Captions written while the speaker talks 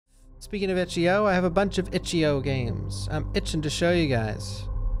Speaking of itch.io, I have a bunch of itch.io games. I'm itching to show you guys.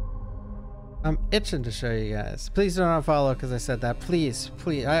 Please don't unfollow because I said that. Please,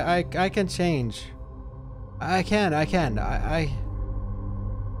 please. I can change. I can.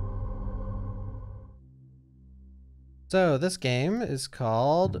 So this game is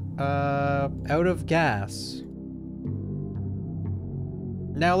called Out of Gas.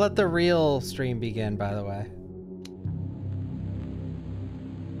 Now let the real stream begin, by the way.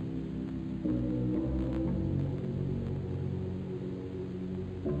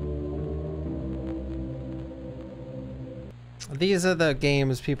 These are the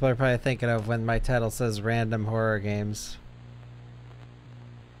games people are probably thinking of when my title says random horror games.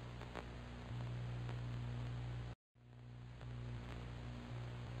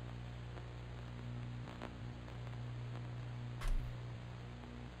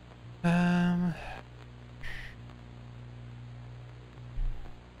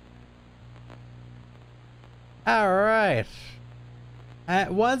 All right.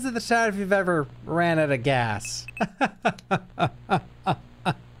 One's in the chat if you've ever ran out of gas.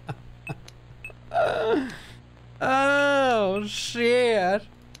 Oh, shit.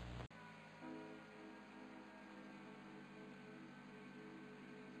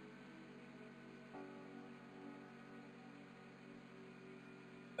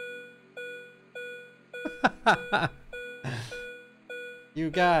 You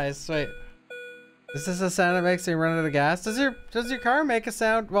guys, wait. Is this a sound that makes you run out of gas? Does your car make a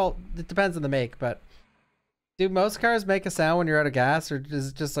sound? Well, it depends on the make, but do most cars make a sound when you're out of gas, or is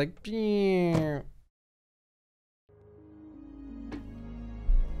it just like?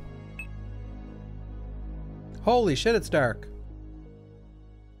 Holy shit! It's dark.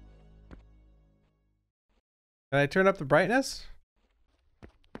 Did I turn up the brightness?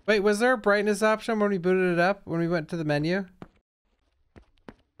 Wait, was there a brightness option when we booted it up? When we went to the menu?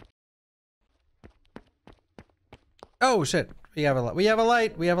 Oh shit, we have a light, we have a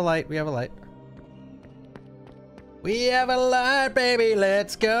light, we have a light, we have a light. We have a light, baby,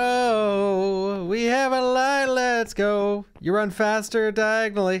 let's go. We have a light, let's go. You run faster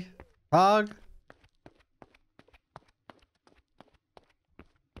diagonally. Hog.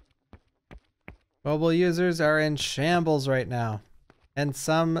 Mobile users are in shambles right now. And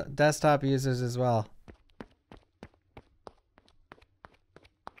some desktop users as well.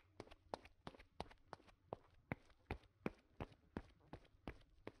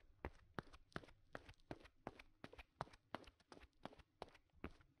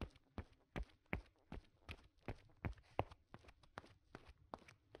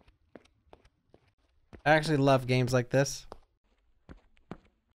 I actually love games like this.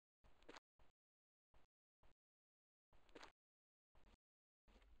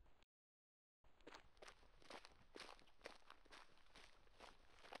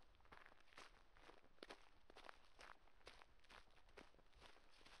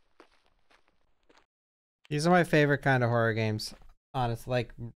 These are my favorite kind of horror games. Honestly,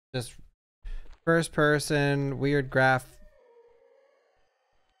 like just first person, weird graph.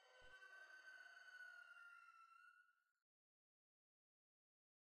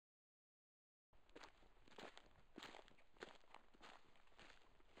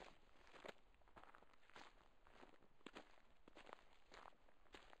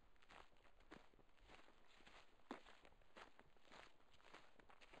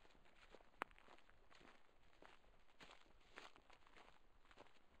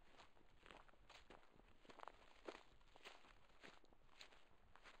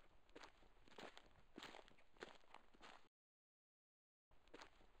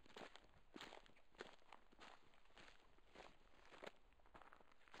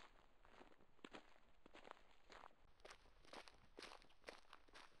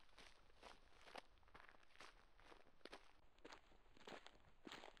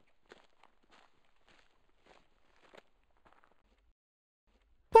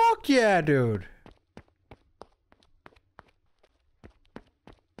 Fuck yeah, dude.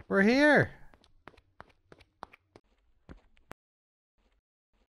 We're here.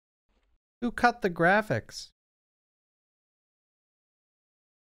 Who cut the graphics?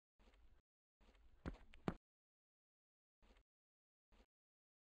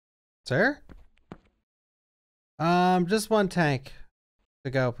 Sir? Just one tank to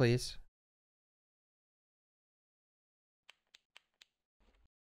go, please.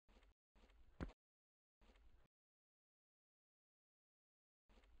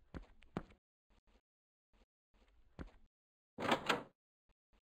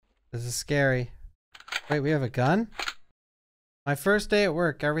 This is scary. Wait, we have a gun? My first day at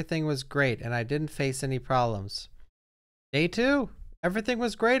work, everything was great and I didn't face any problems. Day 2? Everything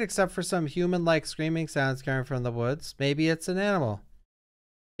was great except for some human-like screaming sounds coming from the woods. Maybe it's an animal.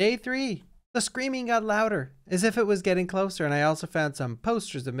 Day 3. The screaming got louder, as if it was getting closer, and I also found some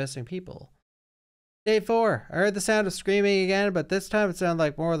posters of missing people. Day 4. I heard the sound of screaming again, but this time it sounded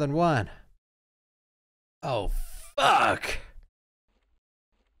like more than one. Oh, fuck!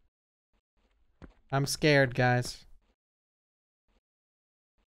 I'm scared, guys.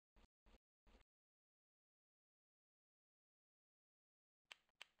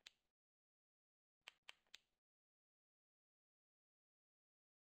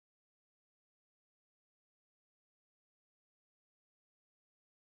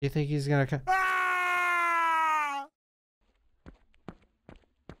 You think he's gonna come?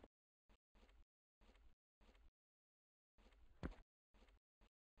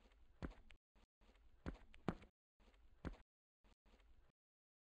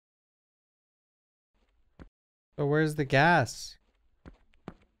 So where's the gas?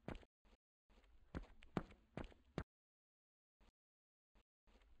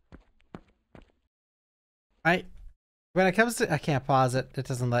 When it comes to, I can't pause it. It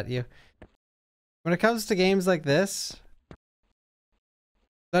doesn't let you. When it comes to games like this,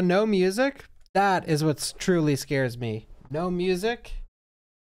 the no music, that is what truly scares me. No music,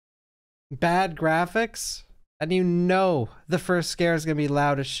 bad graphics, and you know the first scare is gonna be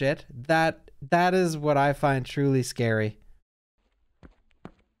loud as shit. That is what I find truly scary.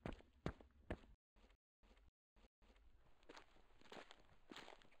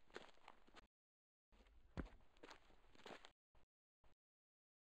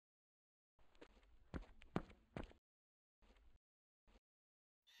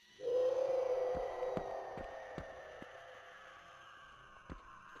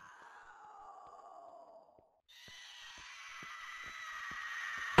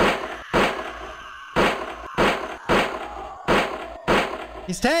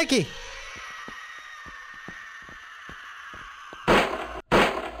 He's tanky!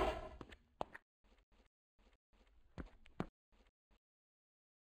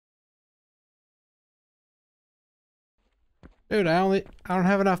 Dude, I don't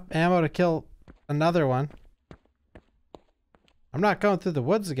have enough ammo to kill another one. I'm not going through the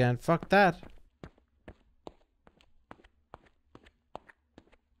woods again. Fuck that.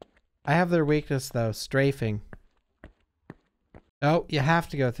 I have their weakness though, strafing. Oh, you have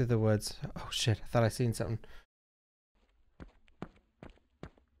to go through the woods. Oh shit, I thought I seen something.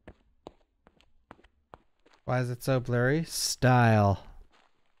 Why is it so blurry? Style.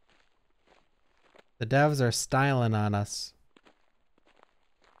 The devs are styling on us.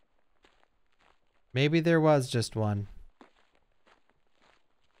 Maybe there was just one.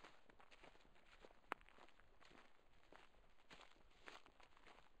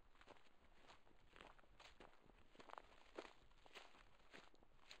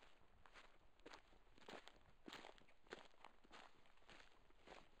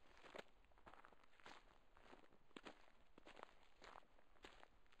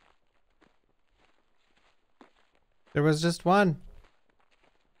 There was just one.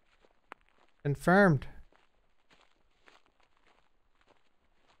 Confirmed.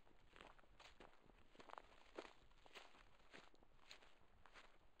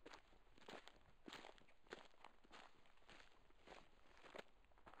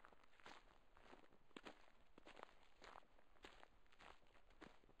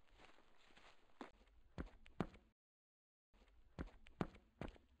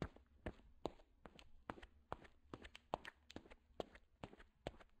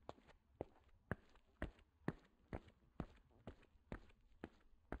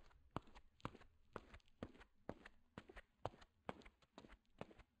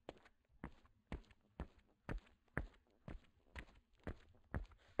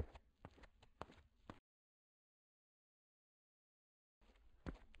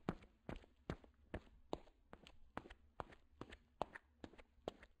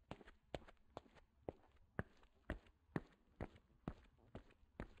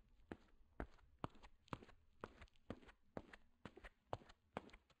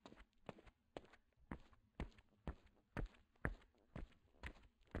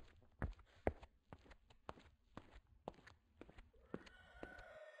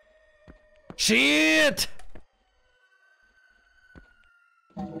 Shit!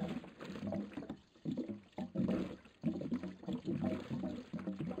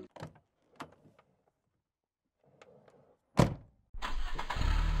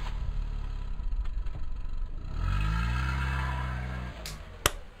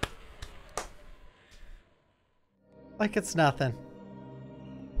 Like it's nothing.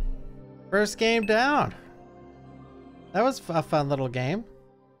 First game down. That was a fun little game.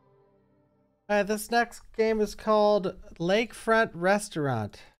 Alright, this next game is called Lakefront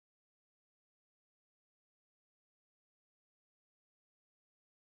Restaurant.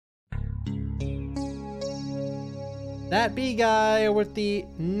 That B guy with the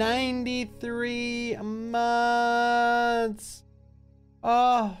 93 months.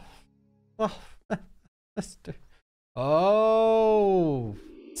 Oh. Oh. Oh.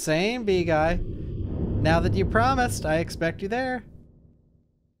 Same B guy. Now that you promised, I expect you there.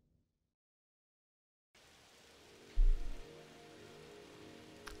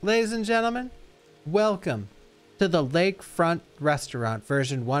 Ladies and gentlemen, welcome to the Lakefront Restaurant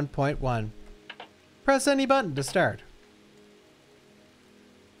version 1.1. Press any button to start.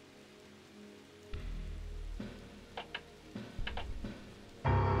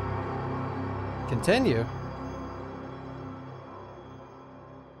 Continue.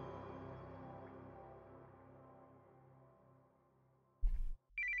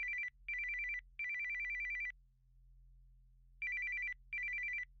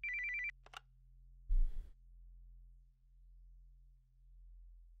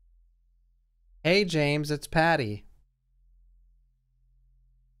 Hey James, it's Patty.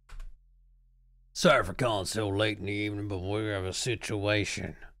 Sorry for calling so late in the evening, but we have a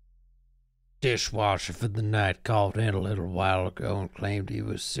situation. Dishwasher for the night called in a little while ago and claimed he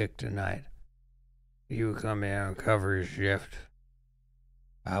was sick tonight. You would come in and cover his shift.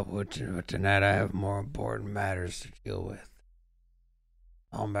 I would, but tonight I have more important matters to deal with.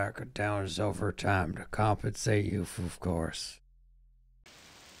 I'll mark it down as overtime to compensate you, of course.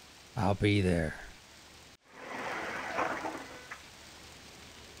 I'll be there.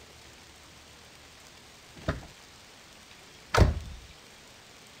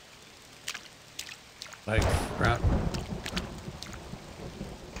 Like front.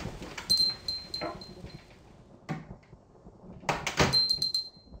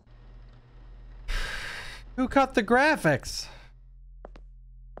 Who cut the graphics?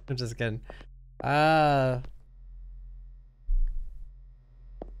 I'm just kidding.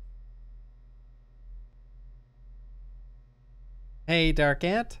 Hey, Dark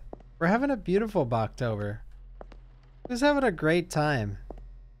Ant. We're having a beautiful Bawktober. Who's having a great time?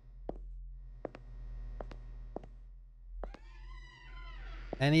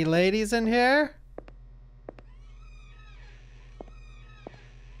 Any ladies in here?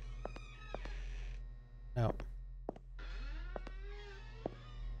 No.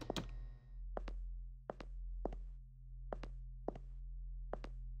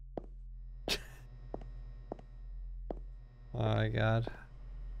 Oh my god.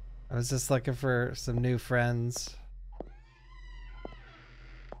 I was just looking for some new friends.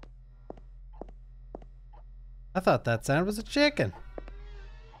 I thought that sound was a chicken.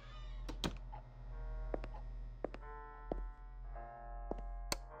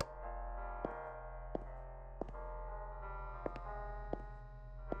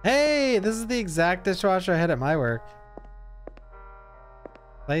 Hey, this is the exact dishwasher I had at my work.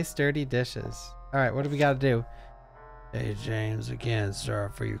 Place dirty dishes. All right, what do we got to do? Hey James, again, sorry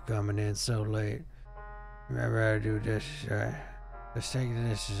for you coming in so late. Remember how to do dishes, right? Just take the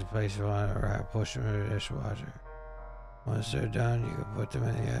dishes and place them on it, right? Push them in the dishwasher. Once they're done, you can put them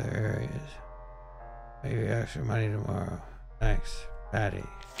in the other areas. Maybe extra money tomorrow. Thanks, Patty.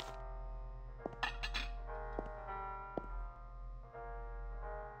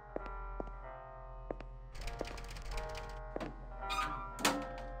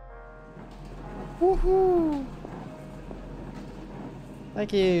 Woohoo!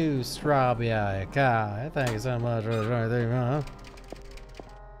 Thank you, Strawberry Kai. Thank you so much for the 23 months.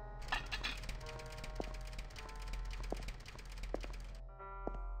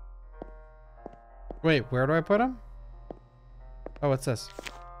 Wait, where do I put him? Oh, what's this?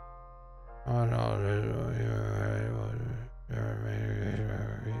 Oh no,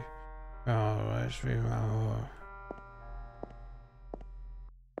 let's be my whore.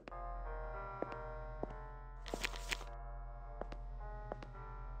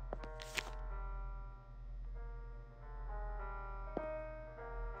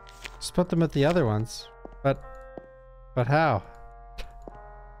 Just put them with the other ones. But how?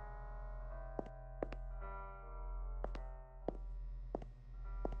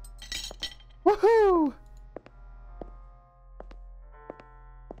 Woohoo!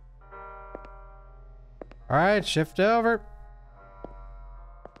 Alright, shift over.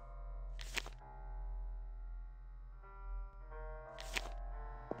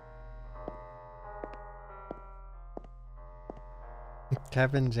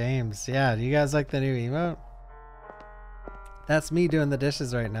 Kevin James. Yeah, do you guys like the new emote? That's me doing the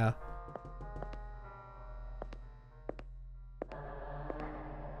dishes right now.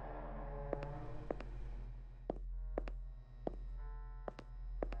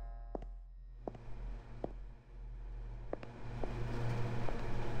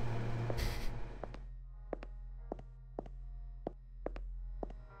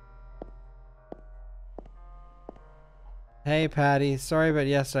 Hey Patty, sorry about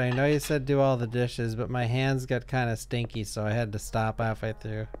yesterday. I know you said do all the dishes, but my hands got kind of stinky, so I had to stop halfway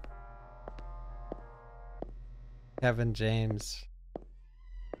through. Kevin James.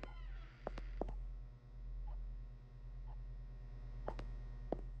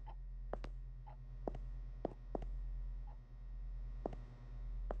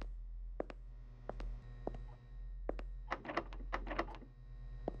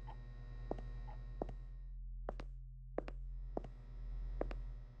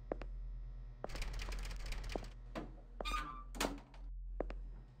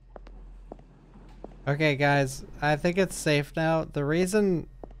 Okay, guys, I think it's safe now. The reason,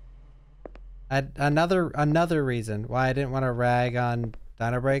 another reason why I didn't want to rag on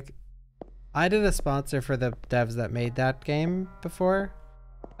Dino Break, I did a sponsor for the devs that made that game before,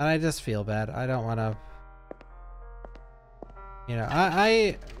 and I just feel bad. I don't want to, you know,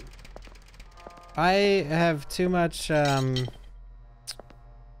 I have too much,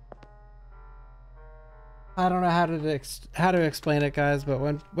 I don't know how to explain it, guys, but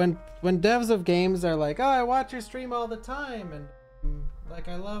when devs of games are like, "Oh, I watch your stream all the time, and like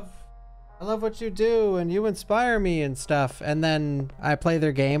I love what you do, and you inspire me and stuff," and then I play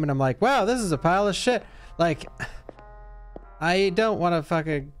their game and I'm like, "Wow, this is a pile of shit." Like, I don't want to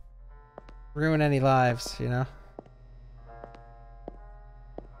fucking ruin any lives, you know?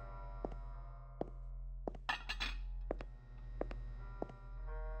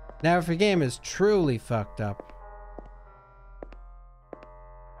 Now, if your game is truly fucked up,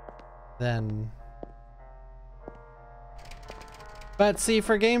 then... But see,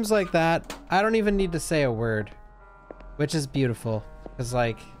 for games like that, I don't even need to say a word, which is beautiful, because,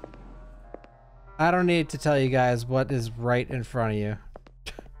 like, I don't need to tell you guys what is right in front of you.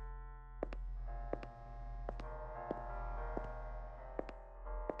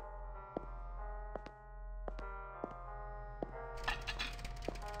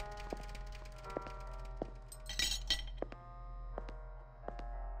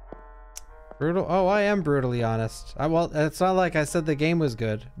 Brutal? Oh, I am brutally honest. Well, it's not like I said the game was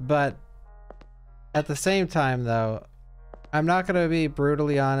good, but at the same time, though, I'm not going to be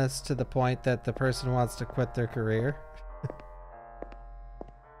brutally honest to the point that the person wants to quit their career.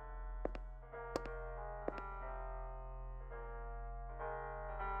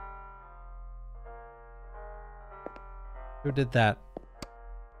 Who did that?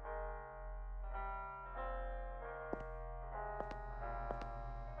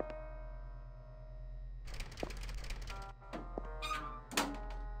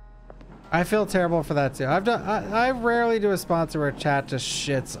 I feel terrible for that too. I rarely do a sponsor where chat just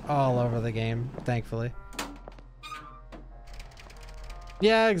shits all over the game, thankfully.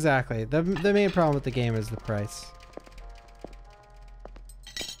 Yeah, exactly. The main problem with the game is the price.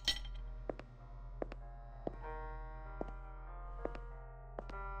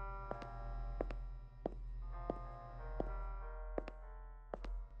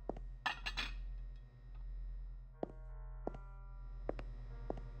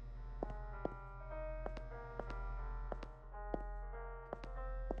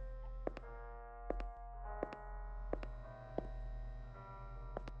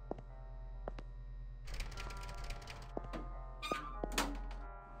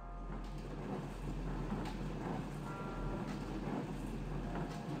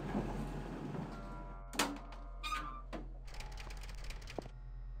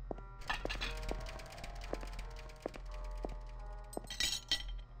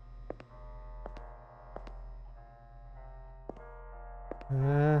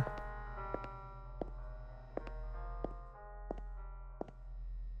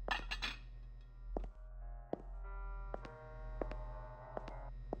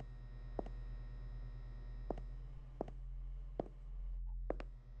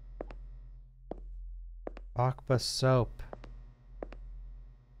 Bawkbasoup.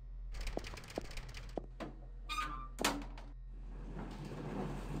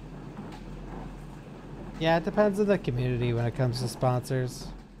 Yeah, it depends on the community when it comes to sponsors.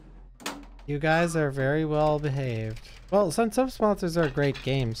 You guys are very well behaved. Well, some sponsors are great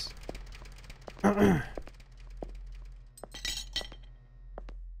games.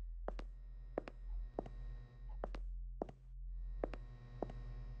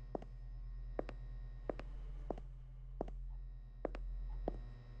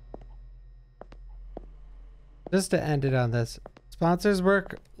 Just to end it on this, sponsors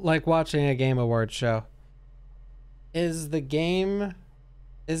work like watching a game award show. Is the game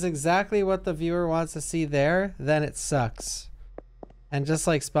is exactly what the viewer wants to see there, then it sucks. And just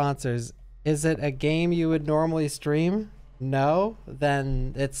like sponsors, is it a game you would normally stream? No,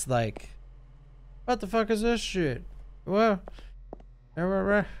 then it's like, what the fuck is this shit? Well,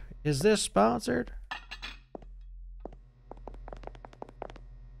 is this sponsored?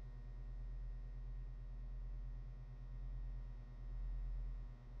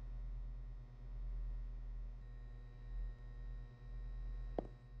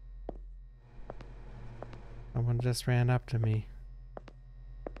 Someone just ran up to me.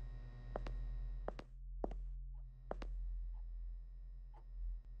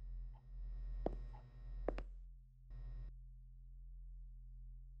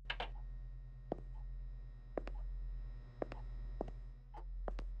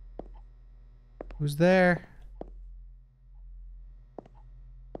 Who's there?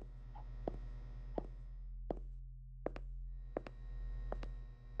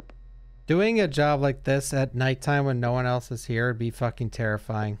 Doing a job like this at nighttime when no one else is here would be fucking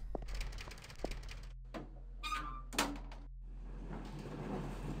terrifying.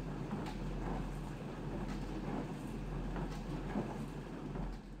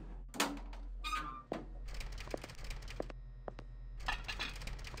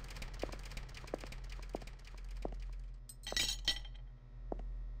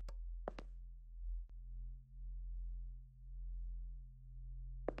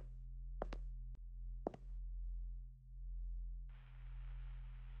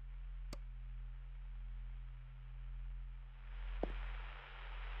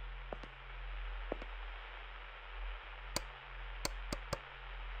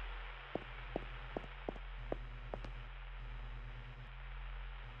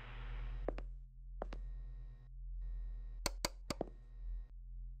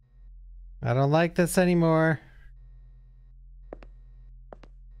 I don't like this anymore.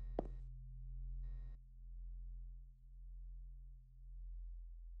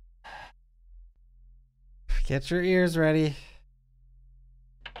 Get your ears ready.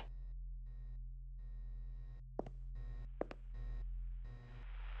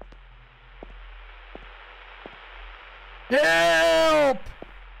 Help!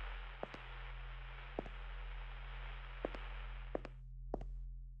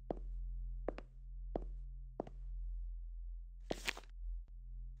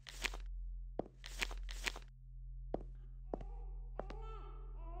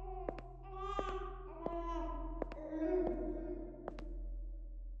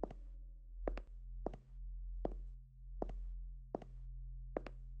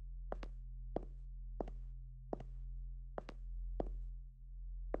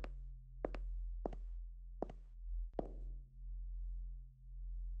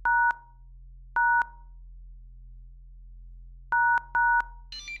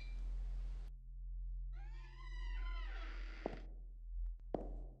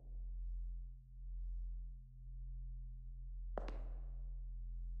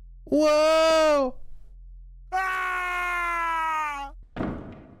 Whoa! Ah!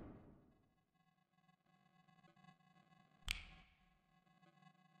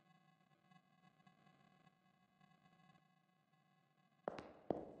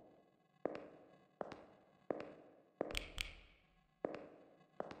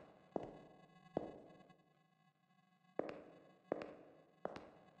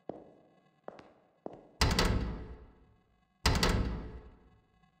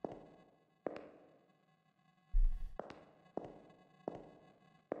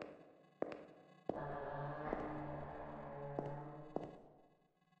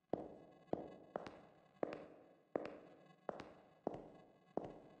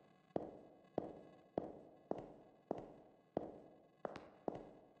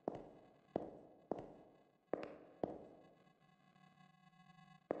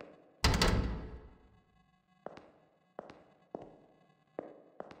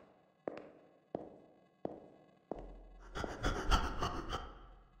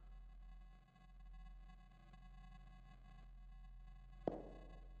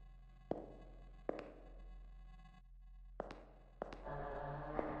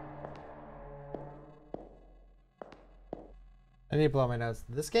 I need to blow my nose.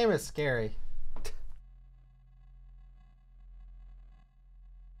 This game is scary.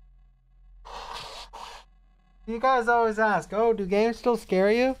 You guys always ask, oh, do games still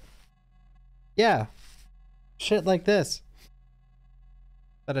scare you? Yeah. Shit like this.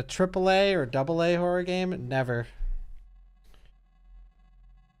 But a AAA or AA horror game? Never.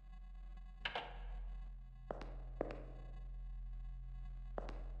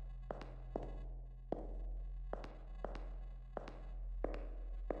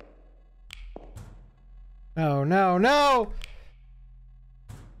 Oh, no, no!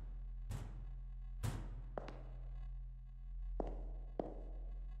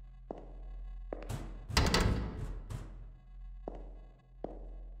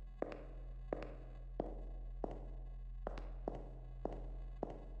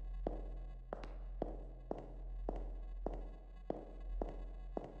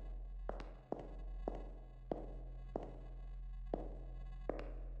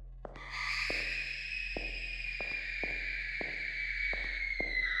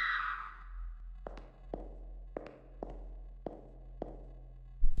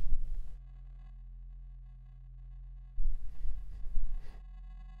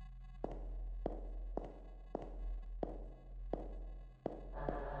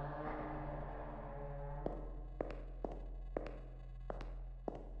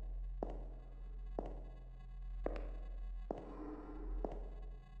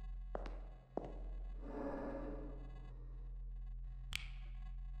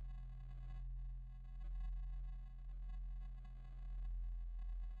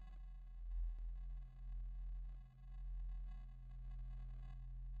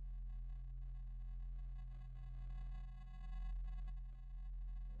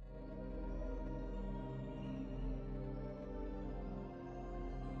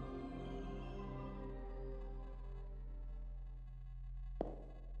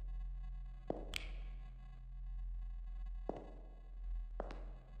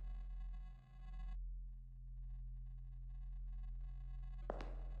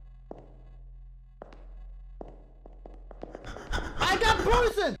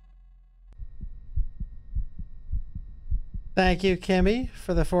 frozen! Thank you, Kimmy,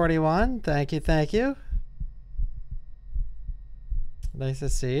 for the 41. Thank you, thank you. Nice to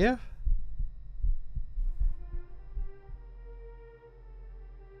see you.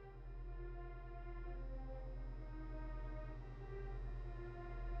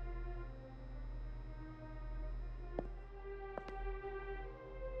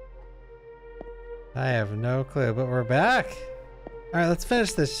 I have no clue, but we're back. All right, let's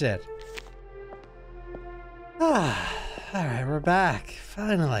finish this shit. Ah, all right, we're back.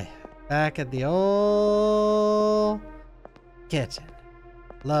 Finally. Back at the old kitchen.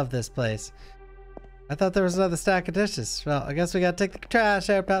 Love this place. I thought there was another stack of dishes. Well, I guess we gotta take the trash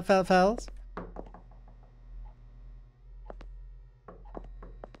out, fellas.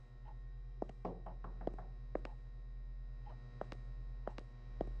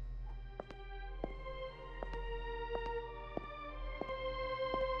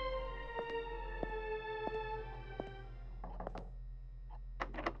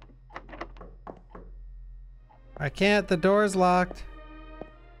 I can't, the door's locked.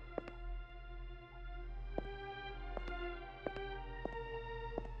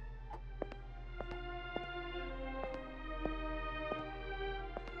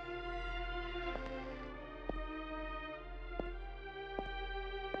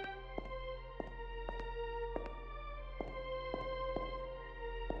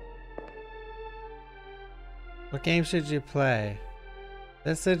 What game should you play?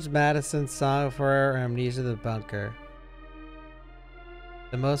 Visage, Madison, Song of Horror, or Amnesia the Bunker?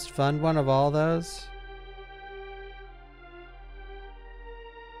 The most fun one of all those?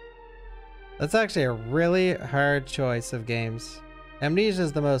 That's actually a really hard choice of games. Amnesia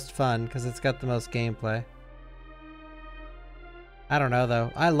is the most fun because it's got the most gameplay. I don't know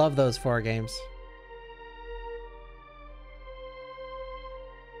though. I love those 4 games.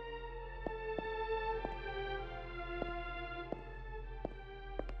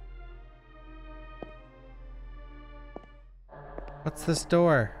 What's this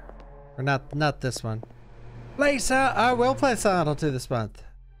door? Or not this one. Lisa, I will play Silent Hill 2 this month.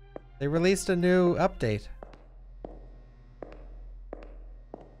 They released a new update.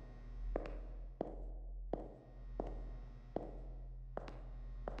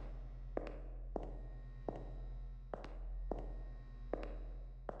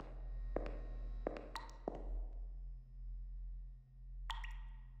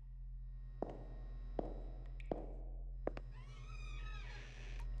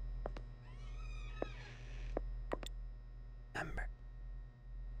 Number.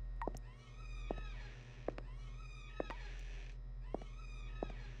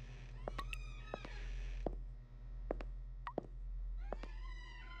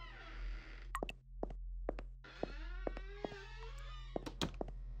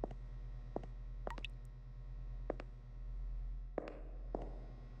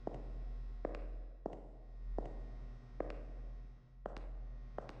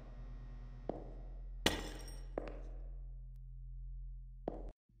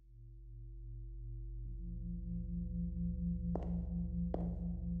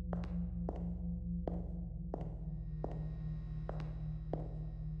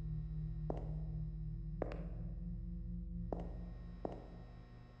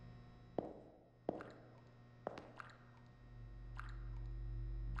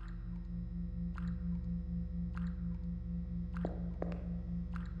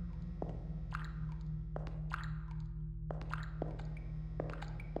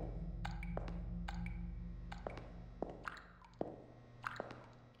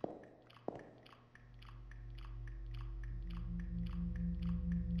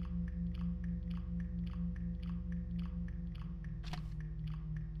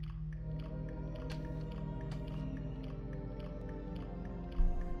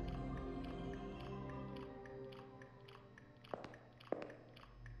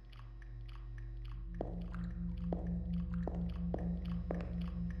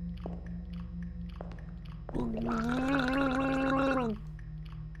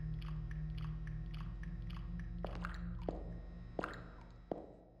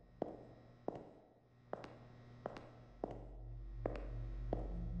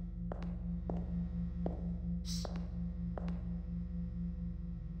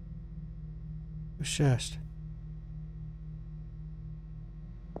 Shush.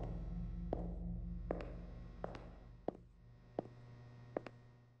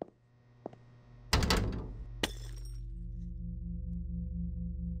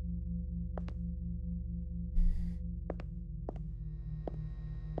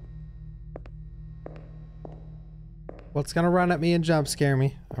 Well, it's gonna run at me and jump scare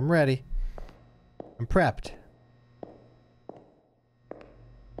me. I'm ready. I'm prepped.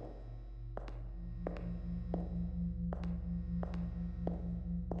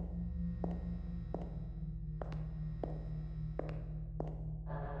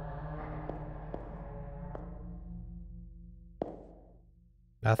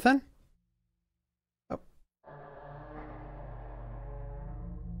 Nothing? Oh.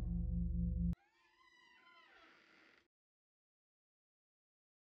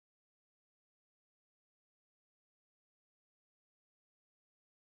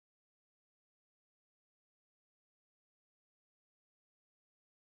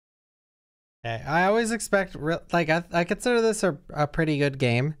 Okay, I always expect, like, I consider this a pretty good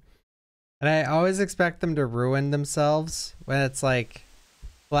game. And I always expect them to ruin themselves when it's like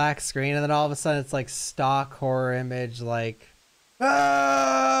black screen and then all of a sudden it's like stock horror image, like,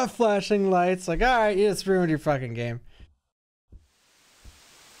 flashing lights. Like, all right, you just ruined your fucking game.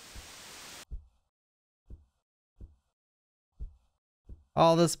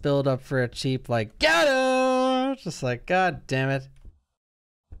 All this build up for a cheap, like, got him! Just like, god damn it.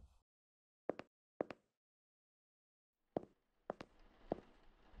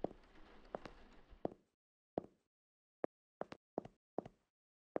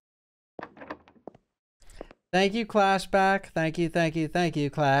 Thank you, Clashback. Thank you, thank you, thank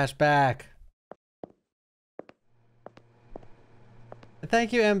you, Clashback.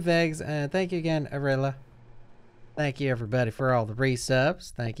 Thank you, MVegs, and thank you again, Arilla. Thank you, everybody, for all the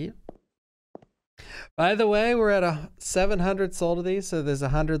resubs. Thank you. By the way, we're at 700 sold of these, so there's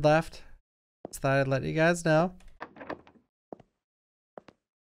 100 left. Just thought I'd let you guys know.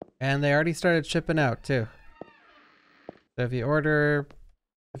 And they already started shipping out, too. So if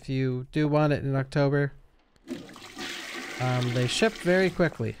you do want it in October, they ship very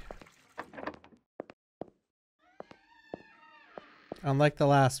quickly. Unlike the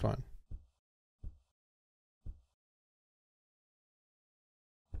last one.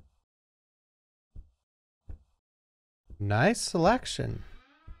 Nice selection.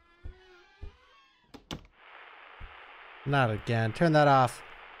 Not again. Turn that off.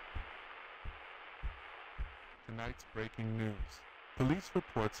 Tonight's breaking news. Police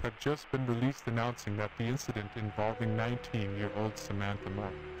reports have just been released announcing that the incident involving 19-year-old Samantha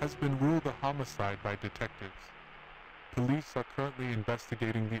Moore has been ruled a homicide by detectives. Police are currently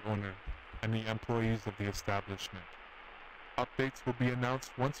investigating the owner and the employees of the establishment. Updates will be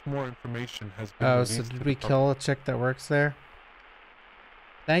announced once more information has been released. Oh, so did we kill a chick that works there?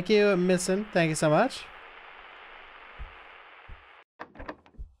 Thank you, Missin. Thank you so much.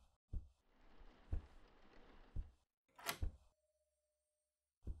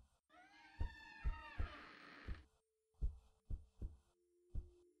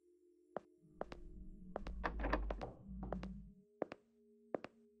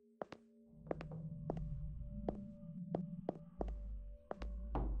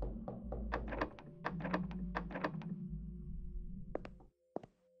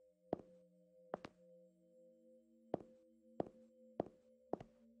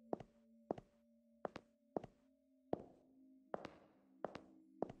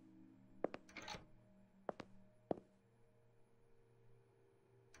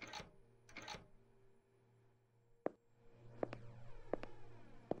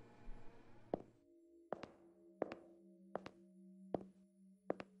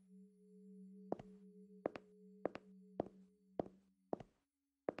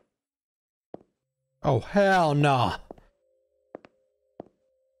 Oh, hell no.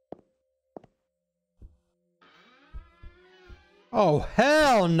 Oh,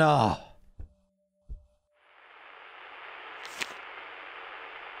 hell no.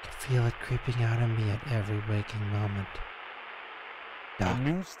 I can feel it creeping out on me at every waking moment. A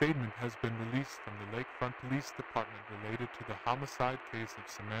new statement has been released from the Lakefront Police Department related to the homicide case of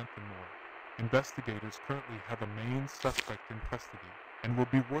Samantha Moore. Investigators currently have a main suspect in custody and will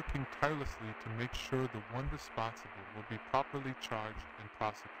be working tirelessly to make sure the one responsible will be properly charged and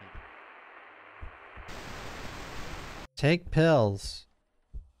prosecuted. Take pills.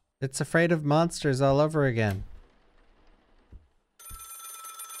 It's afraid of monsters all over again.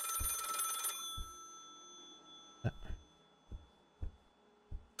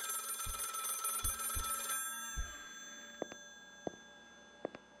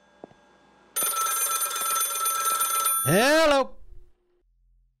 Hello.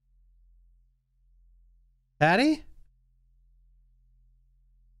 Patty?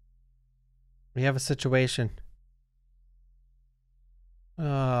 We have a situation.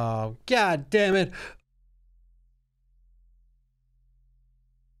 Oh, god damn it.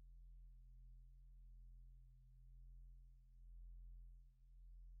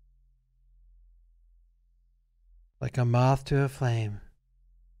 Like a moth to a flame.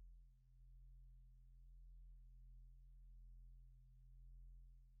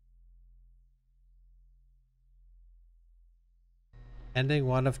 Ending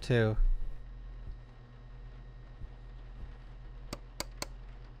 1 of 2.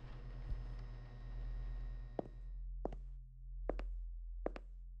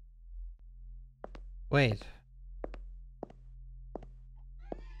 Wait.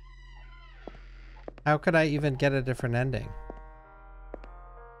 How could I even get a different ending?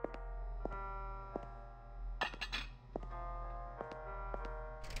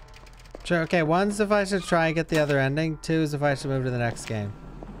 Sure, okay, 1's if I should try and get the other ending, 2's if I should move to the next game.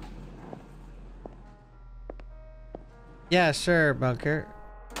 Yeah, sure, Bunker.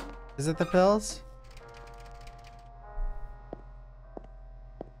 Is it the pills?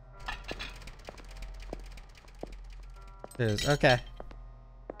 Okay.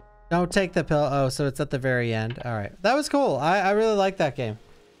 Don't take the pill. Oh, so it's at the very end. All right. That was cool. I really liked that game.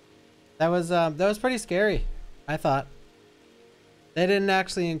 That was pretty scary, I thought. They didn't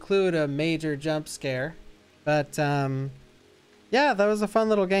actually include a major jump scare, but yeah, that was a fun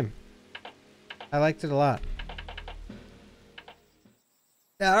little game. I liked it a lot.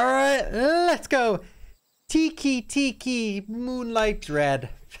 All right, let's go. Tiki Tiki Moonlight Dread.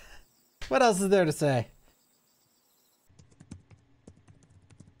 What else is there to say?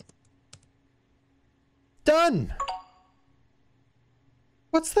 Done.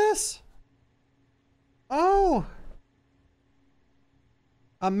 What's this? Oh.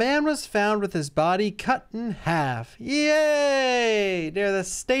 A man was found with his body cut in half. Yay! Near the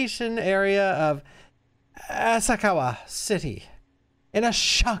station area of Asakawa City. In a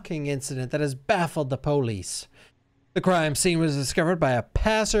shocking incident that has baffled the police. The crime scene was discovered by a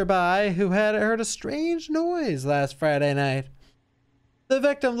passerby who had heard a strange noise last Friday night. The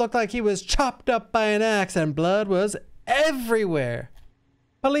victim looked like he was chopped up by an axe and blood was everywhere.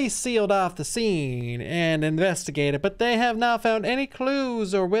 Police sealed off the scene and investigated, but they have not found any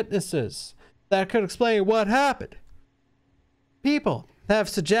clues or witnesses that could explain what happened. People have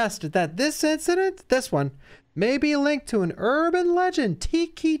suggested that this incident, this one, may be linked to an urban legend,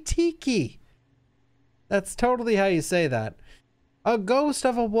 Tiki Tiki. That's totally how you say that. A ghost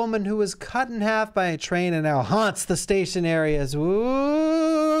of a woman who was cut in half by a train and now haunts the station areas.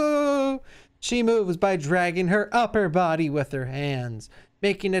 Ooh. She moves by dragging her upper body with her hands,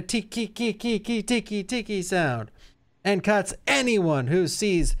 making a tiki tiki tiki tiki sound, and cuts anyone who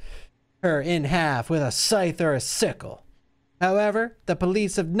sees her in half with a scythe or a sickle. However, the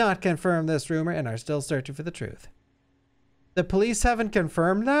police have not confirmed this rumor and are still searching for the truth. The police haven't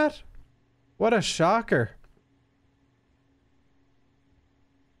confirmed that? What a shocker.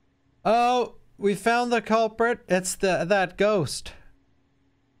 Oh, we found the culprit. It's that ghost.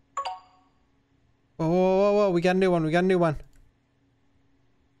 Whoa, whoa, whoa, whoa. We got a new one. We got a new one.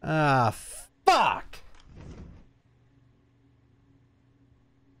 Ah, fuck.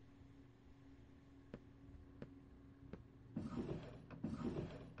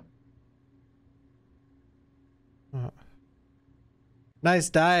 Oh.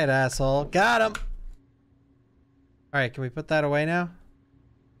 Nice diet, asshole. Got him. All right, can we put that away now?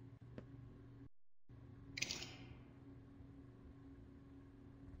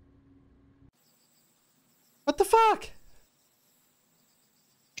 What the fuck?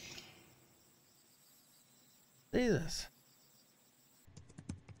 Jesus.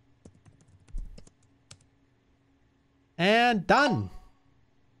 And done.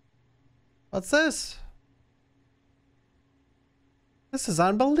 What's this? This is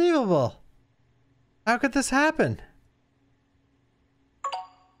unbelievable. How could this happen?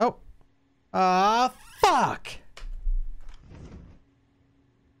 Oh. Ah, fuck.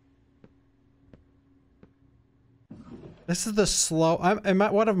 This is the slow.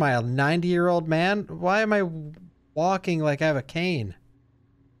 What am I, a 90-year-old man? Why am I walking like I have a cane?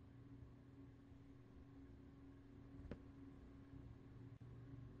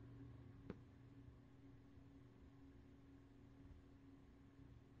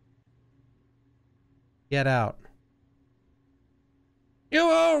 Get out. You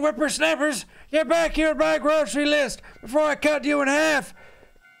old whippersnappers! Get back here at my grocery list before I cut you in half!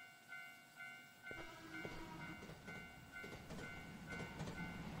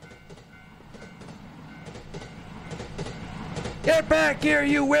 Get back here,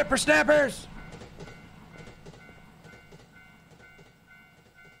 you whippersnappers!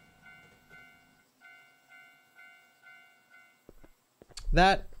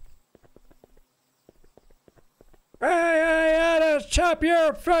 That. I ought to chop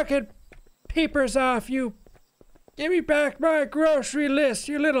your fucking peepers off, you. Give me back my grocery list,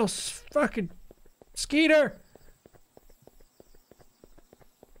 you little fucking skeeter.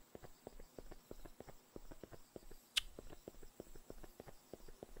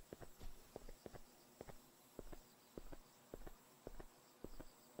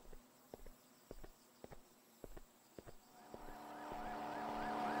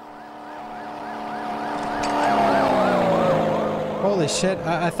 Holy shit!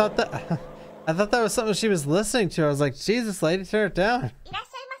 I thought that I thought that was something she was listening to. I was like, Jesus, lady, turn it down.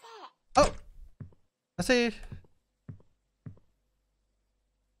 Oh, I see.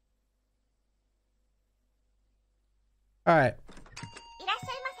 All right.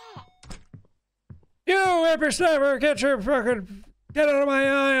 You whippersnapper, get out of my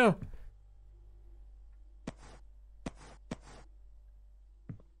aisle.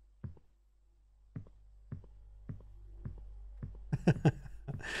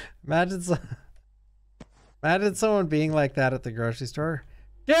 Imagine someone being like that at the grocery store.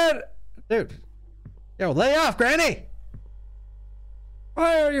 Dude. Yo, lay off, Granny!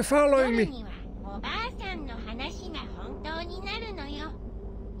 Why are you following me?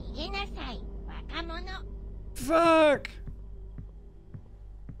 Fuck!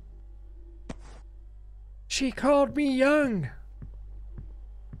 She called me young.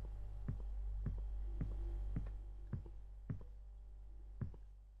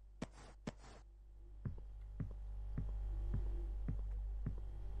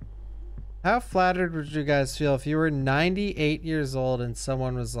 How flattered would you guys feel if you were 98 years old and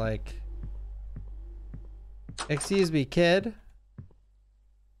someone was like, "Excuse me, kid.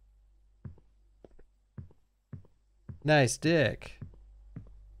 Nice dick."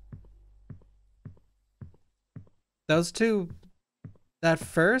 Those two, that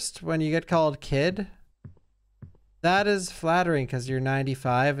first, when you get called kid, that is flattering because you're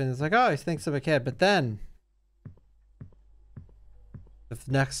 95 and it's like, oh, he thinks I'm a kid. But then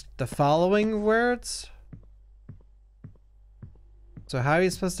the following words. So how are you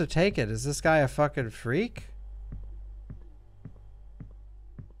supposed to take it? Is this guy a fucking freak?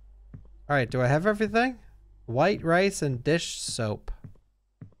 All right, do I have everything? White rice and dish soap.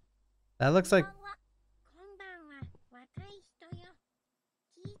 That looks like...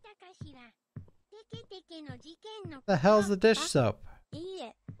 The hell's the dish soap?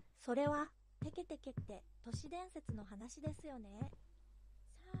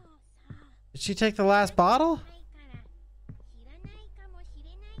 Did she take the last bottle?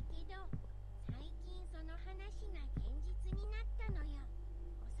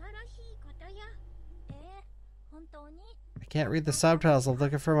 I can't read the subtitles. I'm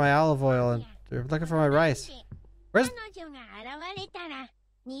looking for my olive oil and they're looking for my rice. Where's...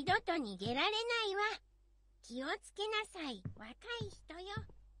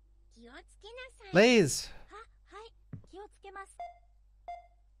 Lays.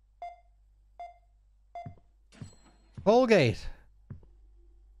 Colgate.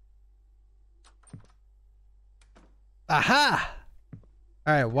 Aha!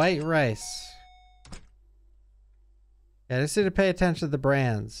 Alright, white rice. Yeah, I just need to pay attention to the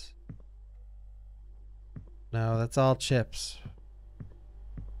brands. No, that's all chips.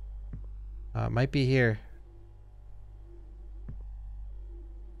 It might be here.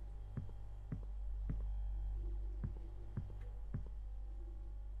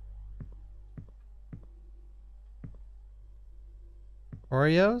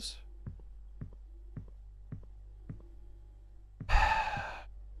 Oreos?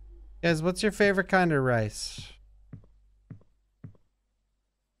 Guys, what's your favorite kind of rice?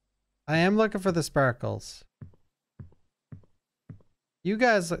 I am looking for the sparkles. You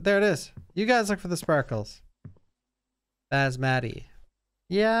guys, there it is. You guys look for the sparkles. Basmati.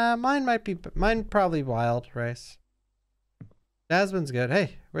 Yeah, mine probably wild rice. Jasmine's good.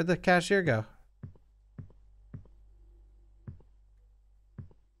 Hey, where'd the cashier go?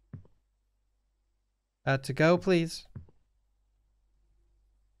 To go, please.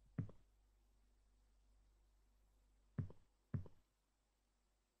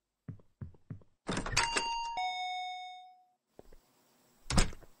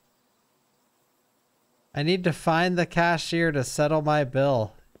 I need to find the cashier to settle my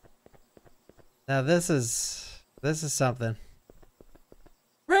bill. Now this is something.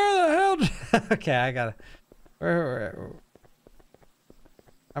 Where the hell? Okay, I gotta. Where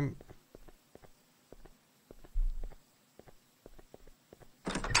I'm.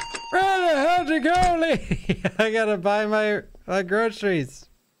 Where the hell to go, lady? I gotta buy my groceries.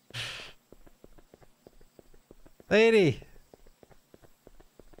 Lady.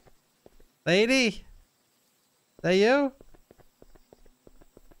 Lady? That you?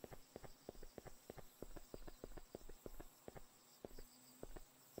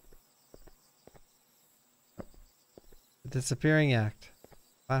 The Disappearing Act.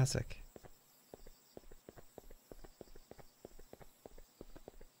 Classic.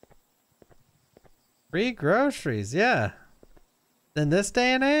 Free groceries, yeah. In this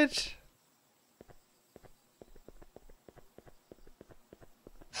day and age?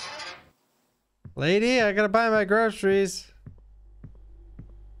 Lady, I gotta buy my groceries.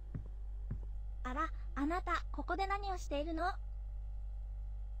 あなた、ここで何をしているの？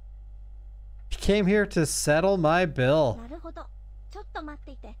 He came here to settle my bill. なるほど。ちょっと待っ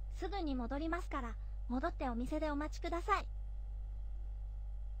ていて、すぐに戻りますから、戻ってお店でお待ちください。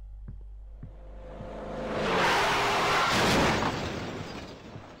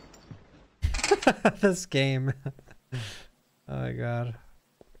This game. Oh my god.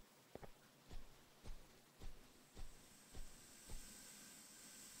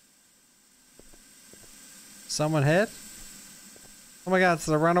 Someone hit? Oh my god, it's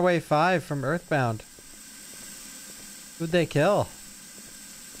the Runaway 5 from Earthbound. Who'd they kill?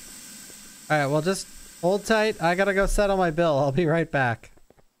 Alright, well just hold tight. I gotta go settle my bill. I'll be right back.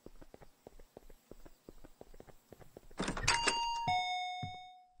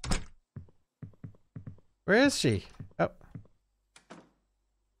 Where is she? Oh.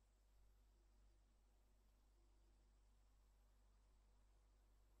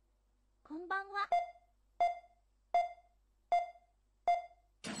 こんばんは。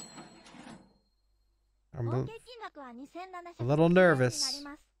I'm 合 a 計金額は2700 a little 円に nervous. なり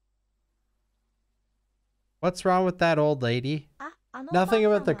ます。 What's wrong with that old lady? あの Nothing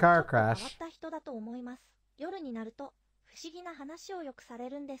おば about あ the さんは car ちょっと変わ crash. った人だと思います。夜になると不思議な話をよくされ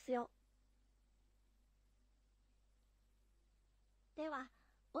るんですよ。では、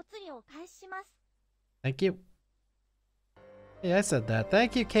お釣りをお返しします。 Thank you. Hey, I said that.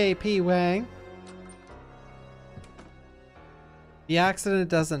 Thank you, KP Wang. The accident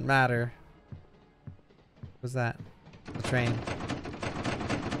doesn't matter. What was that? The train.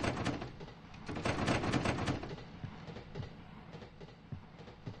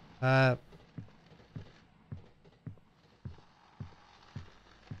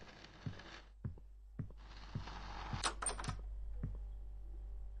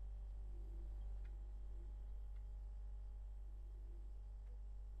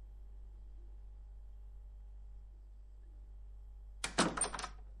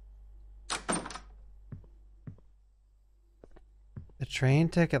 The train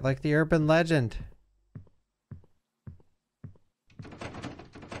ticket, like the urban legend.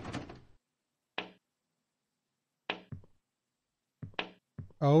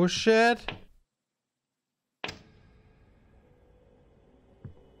 Oh shit.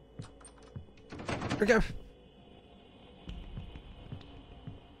 Okay.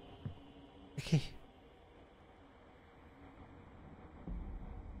 Okay.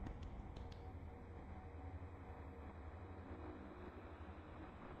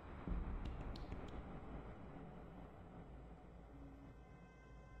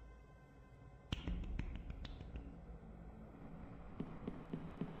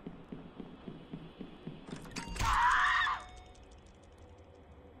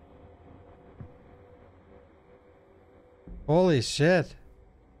 Holy shit.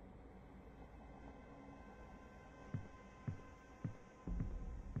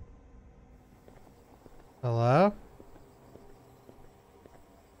 Hello?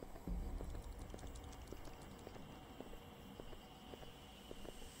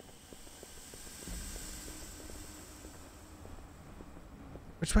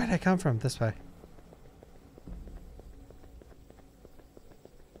 Which way did I come from? This way.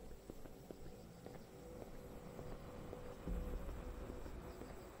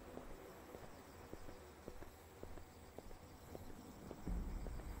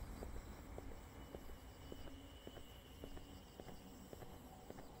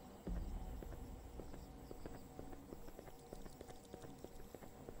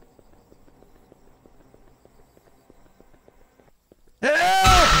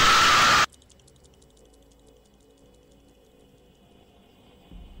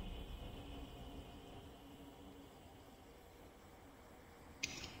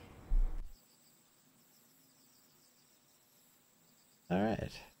 All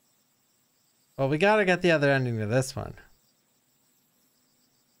right. Well, we gotta get the other ending to this one.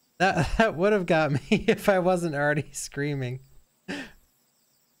 That would have got me if I wasn't already screaming. It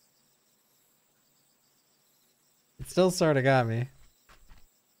still sort of got me.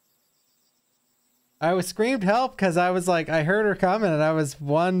 I was screamed help because I was like, I heard her coming and I was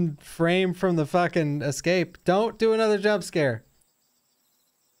one frame from the fucking escape. Don't do another jump scare.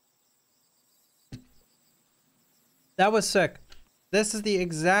 That was sick. This is the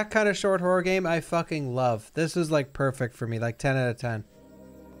exact kind of short horror game I fucking love. This is like perfect for me, like 10 out of 10.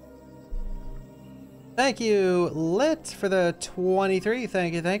 Thank you, Lit, for the 23.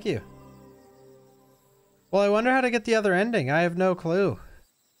 Thank you, thank you. Well, I wonder how to get the other ending. I have no clue.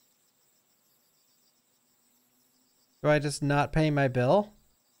 Do I just not pay my bill?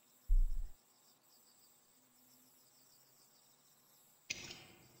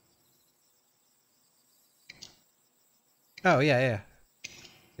 Oh, yeah, yeah.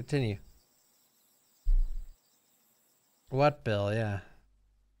 Continue. What bill? Yeah.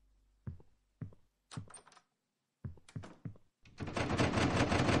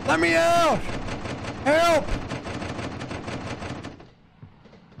 Let me out! Help!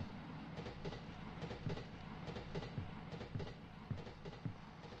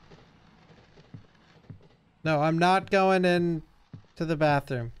 No, I'm not going in to the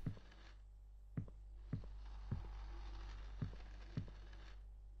bathroom.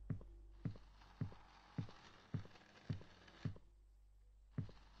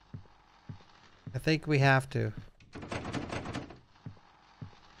 I think we have to.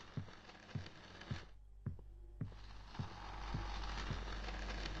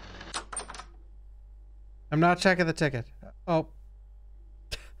 I'm not checking the ticket. Oh.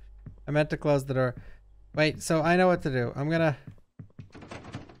 I meant to close the door. Wait, so I know what to do. I'm gonna...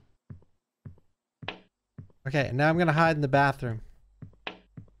 Okay, now I'm gonna hide in the bathroom.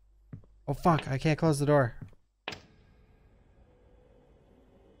 Oh fuck, I can't close the door.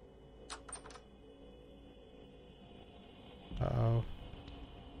 Uh-oh.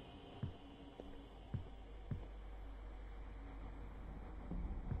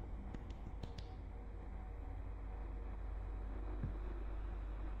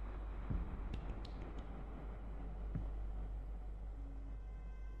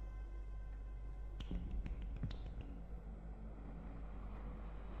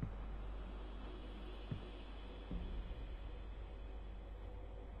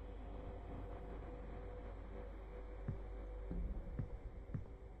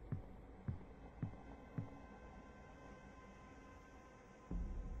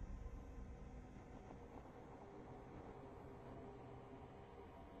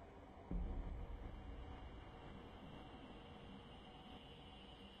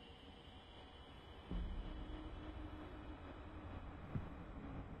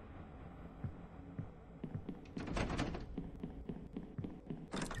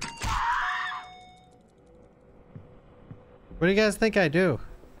 What do you guys think I do?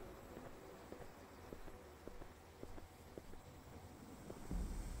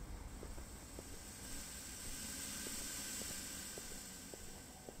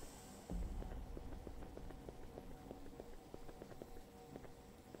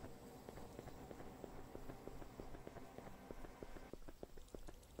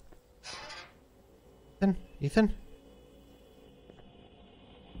 Ethan?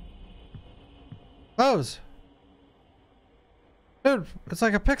 Close! Dude, it's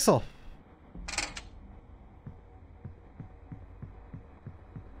like a pixel.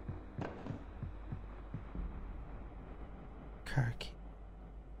 Car key.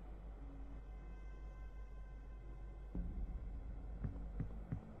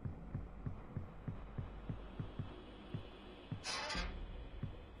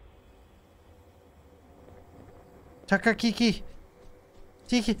 Takakiki.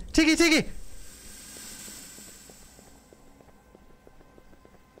 Tiki. Tiki Tiki.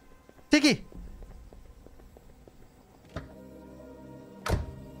 Tiki.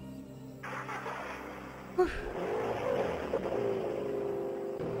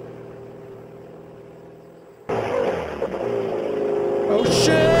 Oh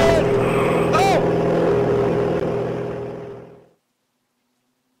shit! Oh!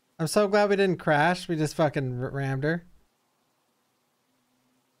 I'm so glad we didn't crash. We just fucking rammed her.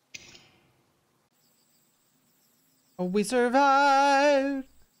 Oh, we survived!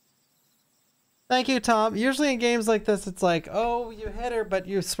 Thank you, Tom. Usually in games like this, it's like, oh, you hit her, but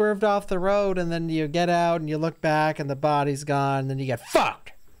you swerved off the road, and then you get out and you look back and the body's gone, and then you get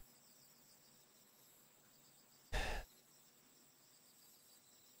fucked!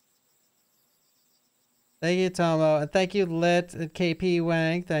 Thank you, Tomo. And thank you, Lit and KP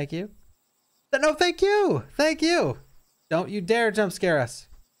Wang. Thank you. No, thank you! Thank you! Don't you dare jump scare us.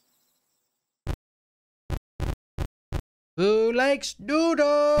 Who likes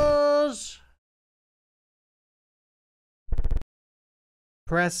noodles?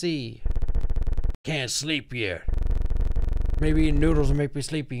 Press E. Can't sleep yet. Maybe eating noodles will make me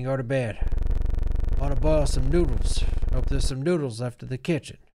sleepy and go to bed. Want to boil some noodles. Hope there's some noodles left in the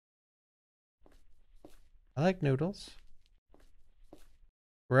kitchen. I like noodles.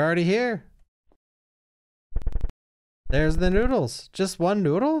 We're already here. There's the noodles. Just one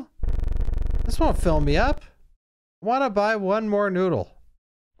noodle? This won't fill me up. I want to buy one more noodle.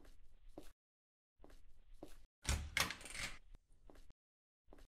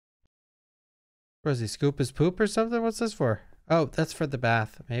 What does he scoop his poop or something? What's this for? Oh, that's for the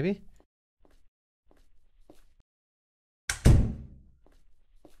bath, maybe?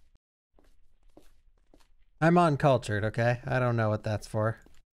 I'm uncultured, okay? I don't know what that's for.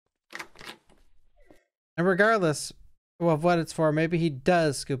 And regardless of what it's for, maybe he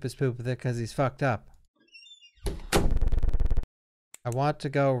does scoop his poop with it because he's fucked up. I want to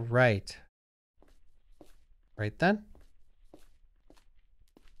go right. Right then?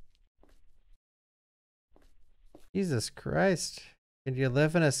 Jesus Christ. Can you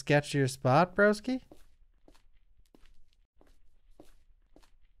live in a sketchier spot, broski?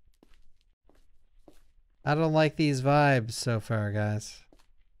 I don't like these vibes so far, guys.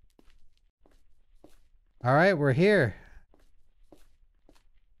 Alright, we're here.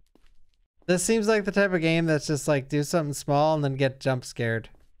 This seems like the type of game that's just like do something small and then get jump scared.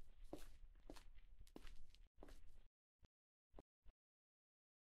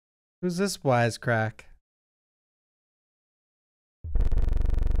 Who's this wisecrack?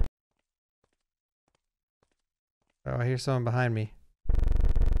 Oh, I hear someone behind me.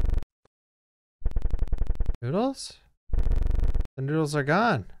 Noodles? The noodles are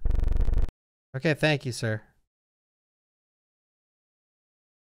gone. Okay, thank you, sir.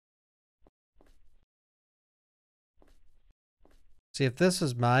 See, if this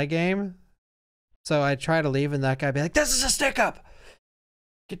was my game, so I try to leave and that guy be like, this is a stick up!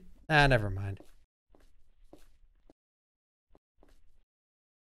 Never mind.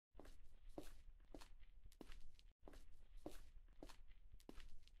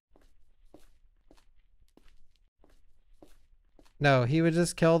 No, he would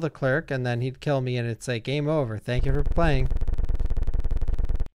just kill the clerk and then he'd kill me and it'd say, game over. Thank you for playing.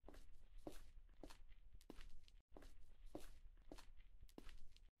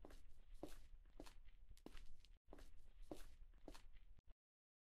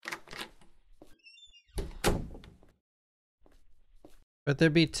 But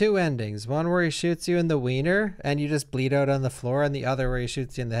there'd be two endings. One where he shoots you in the wiener and you just bleed out on the floor, and the other where he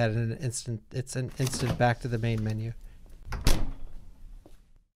shoots you in the head and it's an instant back to the main menu.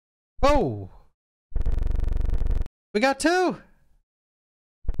 Oh! We got two!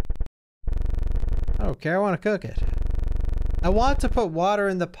 I don't care, I want to cook it. I want to put water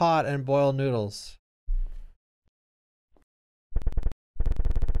in the pot and boil noodles.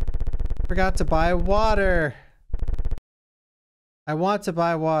 Forgot to buy water. I want to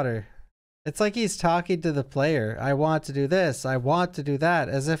buy water. It's like he's talking to the player. I want to do this. I want to do that.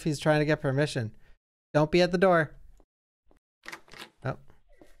 As if he's trying to get permission. Don't be at the door. Oh.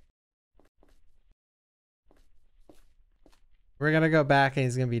 We're gonna go back and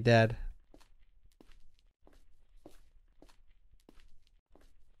he's gonna be dead.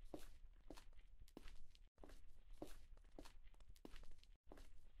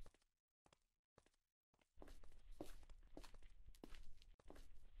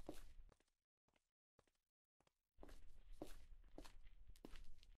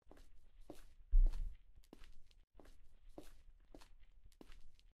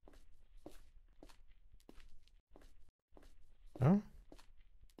 Oh.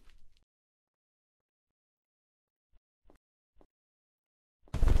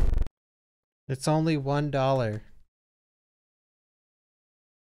 It's only $1.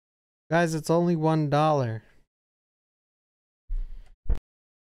 Guys, it's only $1.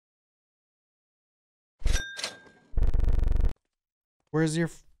 Where's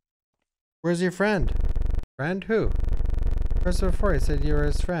your friend? Friend who? First before he said you were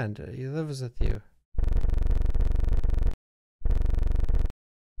his friend. He lives with you.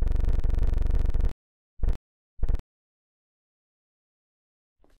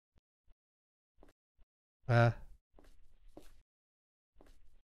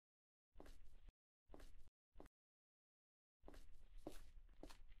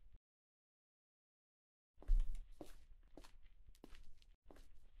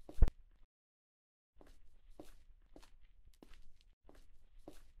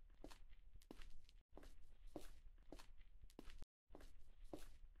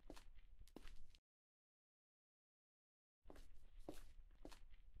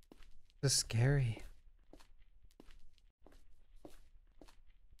 This is scary.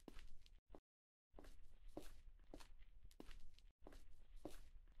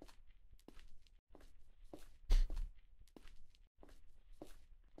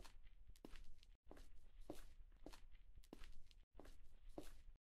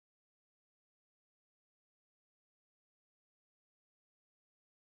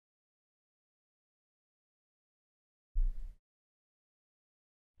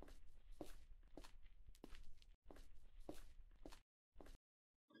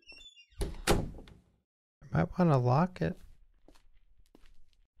 Might want to lock it.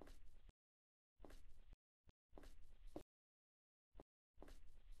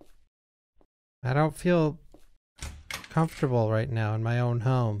 I don't feel comfortable right now in my own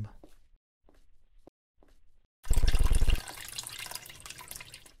home.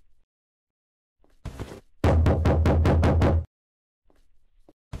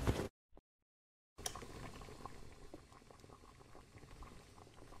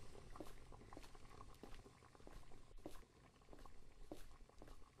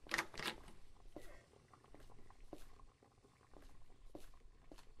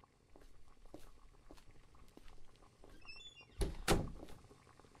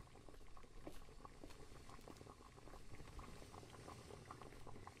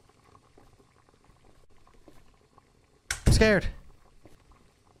 Scared.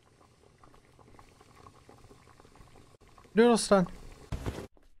 Noodle stun.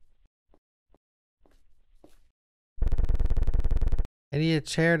 I need a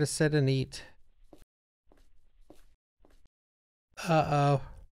chair to sit and eat. Uh-oh.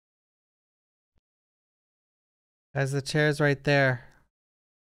 As the chair's right there.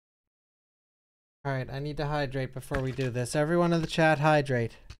 Alright, I need to hydrate before we do this. Everyone in the chat,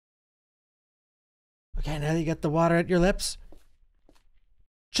 hydrate. Okay, now you get the water at your lips.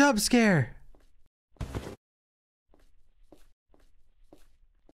 Jump scare!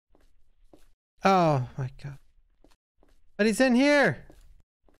 Oh my god. But he's in here!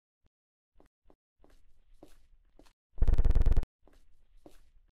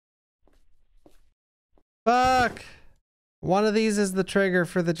 Fuck! One of these is the trigger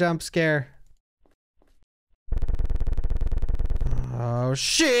for the jump scare. Oh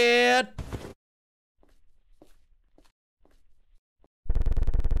shit!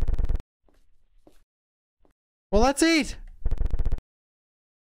 Well, let's eat!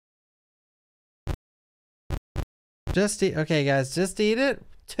 Just eat. Okay, guys, just eat it.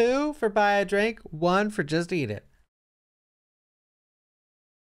 2 for buy a drink, 1 for just eat it.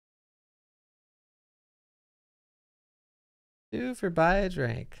 Two for buy a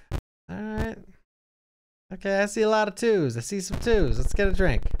drink. Alright. Okay, I see a lot of 2s. I see some 2s. Let's get a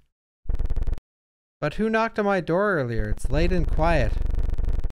drink. But who knocked on my door earlier? It's late and quiet.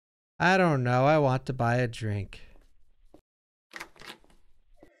 I don't know. I want to buy a drink.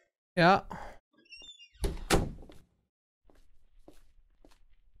 Yeah.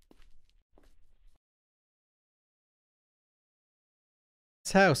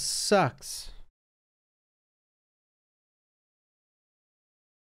 This house sucks.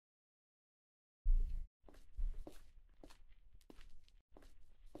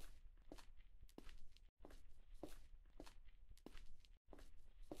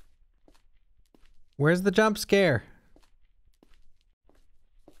 Where's the jump scare?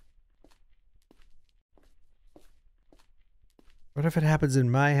 What if it happens in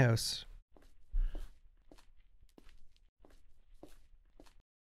my house?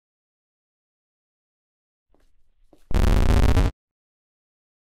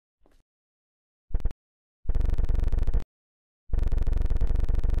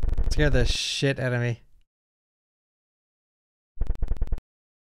 Scare the shit out of me.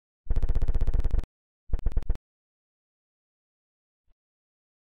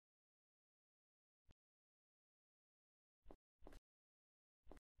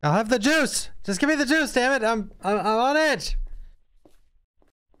 I'll have the juice. Just give me the juice, damn it. I'm on edge.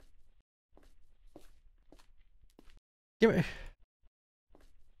 Give me.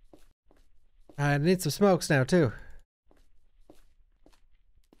 I need some smokes now too.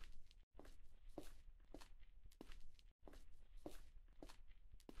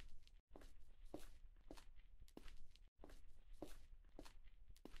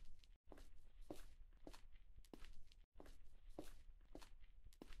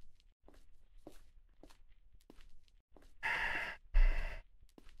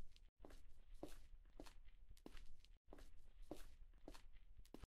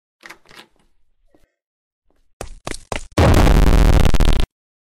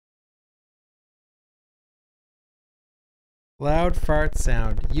 Loud fart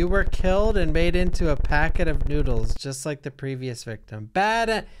sound. You were killed and made into a packet of noodles, just like the previous victim.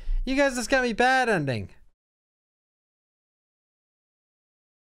 Bad. You guys just got me bad ending.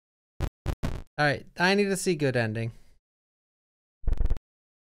 Alright, I need to see good ending.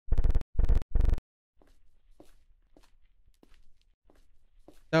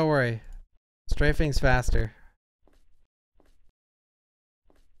 Don't worry. Strafing's faster.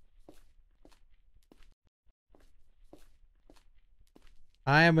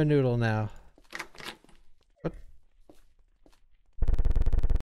 I am a noodle now. What?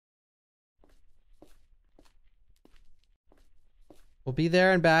 We'll be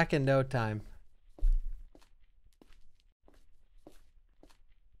there and back in no time.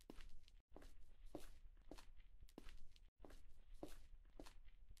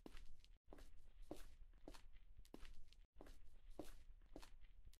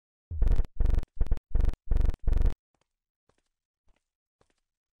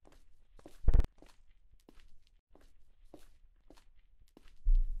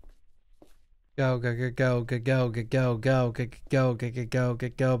 Go, go, go, go, go, go, go, go, go, go, go, go, go, go, go,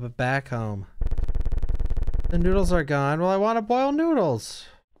 go, but back home. The noodles are gone. Well, I want to boil noodles.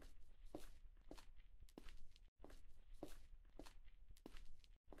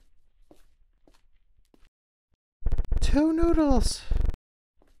 Two noodles.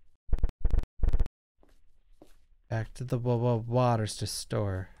 Back to the waters to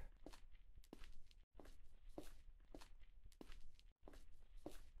store.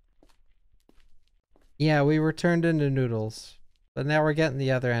 Yeah, we were turned into noodles. But now we're getting the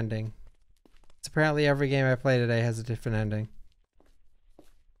other ending. It's apparently every game I play today has a different ending.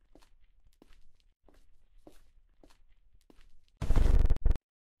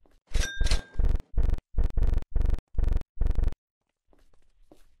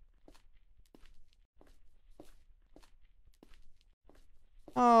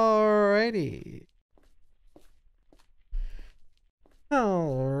 Alrighty.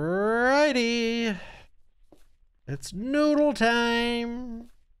 Alrighty. It's noodle time.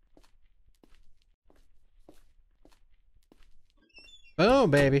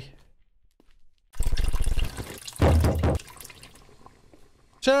 Boom, baby.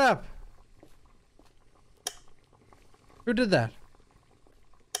 Shut up. Who did that?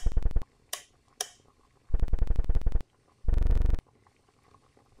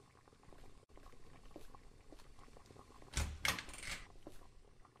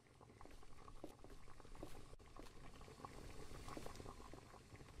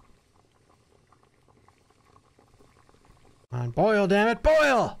 Come on, boil, damn it,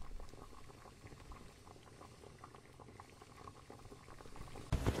 boil!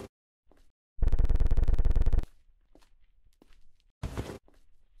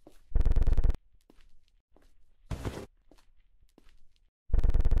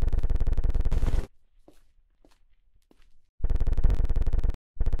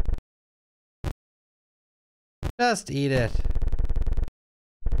 Just eat it.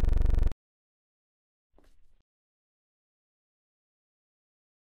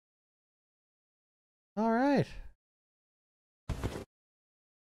 All right.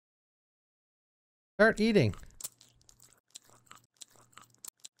 Start eating.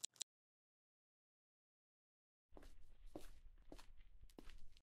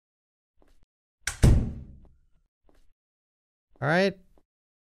 All right.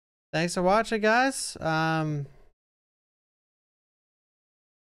 Thanks for watching, guys.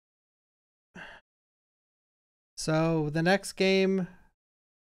 So the next game,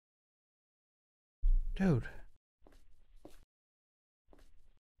 dude, am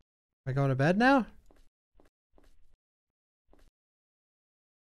I going to bed now?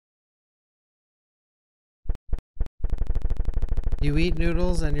 You eat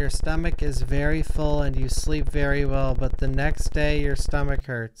noodles and your stomach is very full and you sleep very well, but the next day your stomach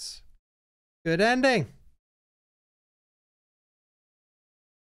hurts. Good ending.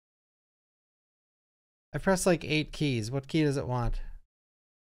 I pressed like 8 keys. What key does it want?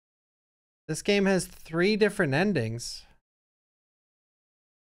 This game has 3 different endings.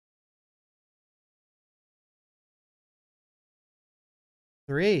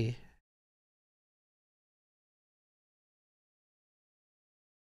 Three.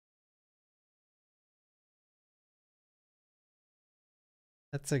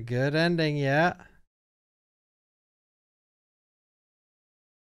 That's a good ending, yeah.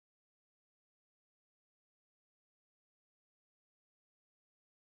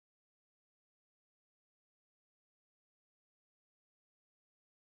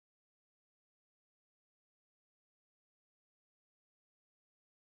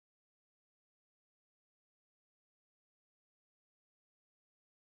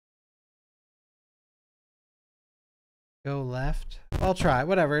 Go left. I'll try.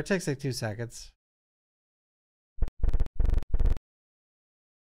 Whatever. It takes like 2 seconds.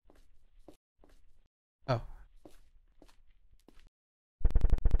 Oh.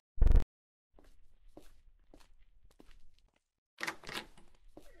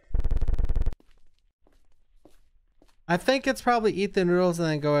 I think it's probably eat the noodles and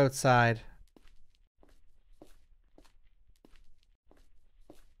then go outside.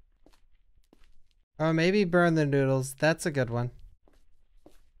 Or maybe burn the noodles. That's a good one.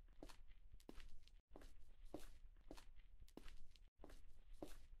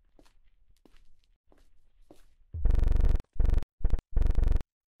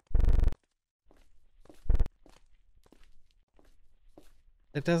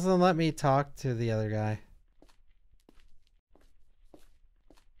 It doesn't let me talk to the other guy.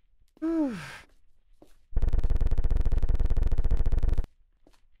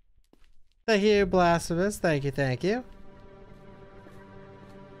 Thank you, Blasphemous. Thank you, thank you.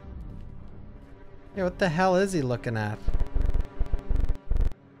 Yeah, what the hell is he looking at?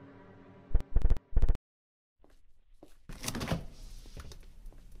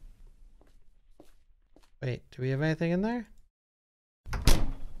 Wait, do we have anything in there?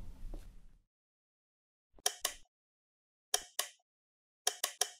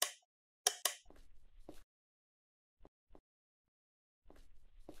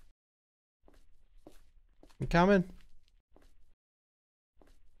 I'm coming.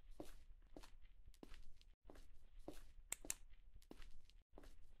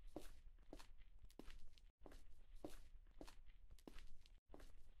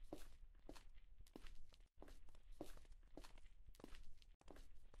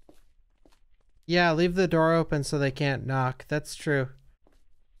 Yeah, leave the door open so they can't knock. That's true.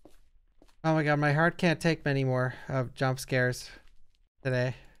 Oh my god, my heart can't take many more jump scares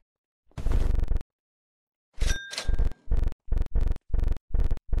today.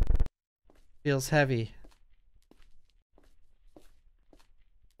 Feels heavy.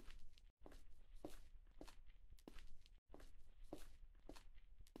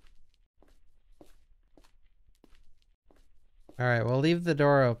 Alright, we'll leave the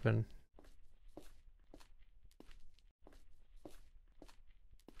door open.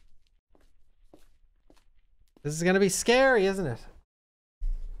 This is gonna be scary, isn't it?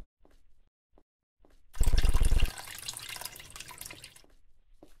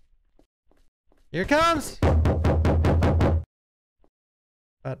 Here it comes!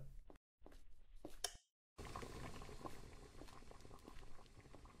 But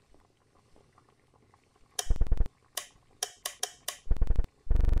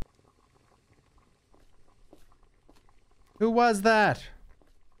who was that?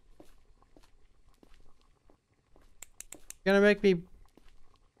 You're gonna make me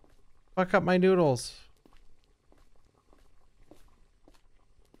fuck up my noodles.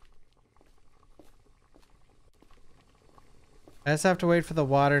 I just have to wait for the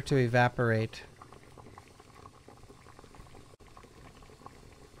water to evaporate.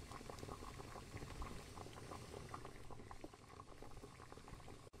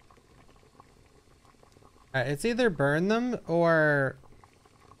 Alright, it's either burn them or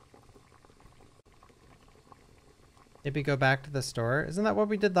maybe go back to the store. Isn't that what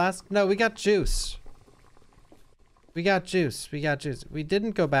we did last? No, we got juice. We got juice. We got juice. We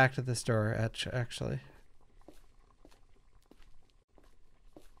didn't go back to the store, actually.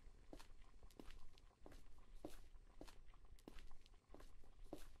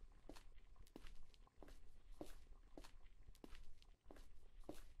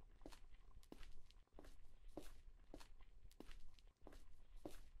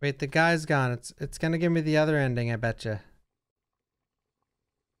 Wait, the guy's gone. It's gonna give me the other ending, I betcha.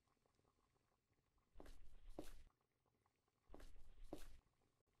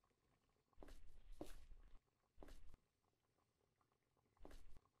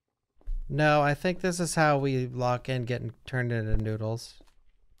 No, I think this is how we lock in getting turned into noodles.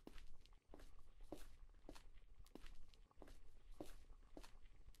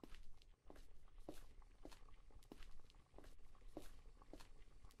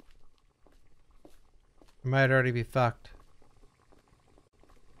 I might already be fucked.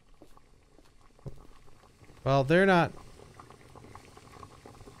 Well, they're not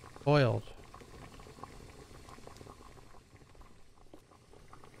boiled.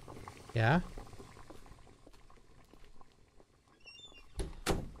 Yeah?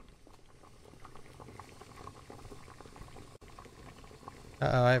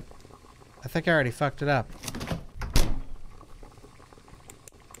 Uh-oh, I think I already fucked it up.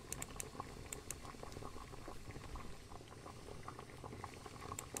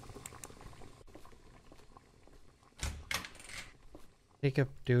 Take a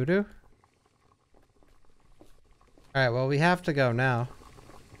doo-doo? Alright, well, we have to go now.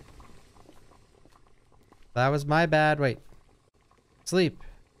 That was my bad. Wait. Sleep.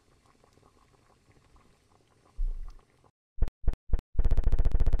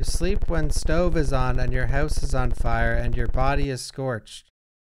 You sleep when stove is on and your house is on fire and your body is scorched.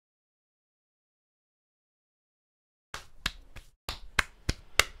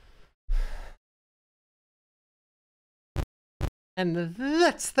 And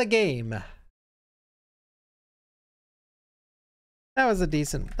that's the game. That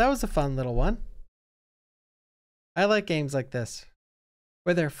was a fun little one. I like games like this,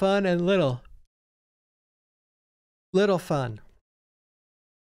 where they're fun and little fun.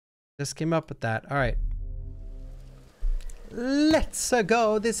 Just came up with that. All right. Let's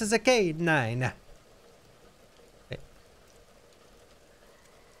go. This is a K9. Okay.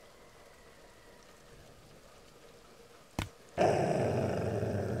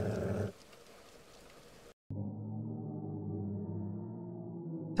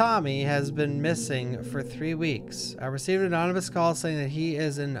 Tommy has been missing for 3 weeks. I received an anonymous call saying that he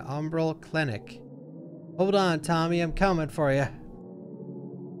is in Umbral Clinic. Hold on, Tommy, I'm coming for you.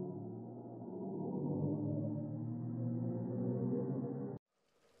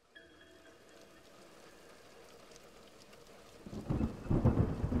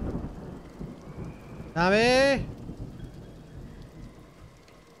 Tommy!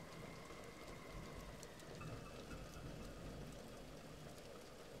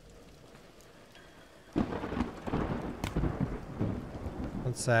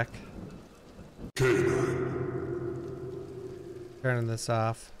 One sec. Turning this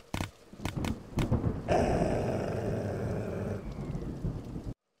off.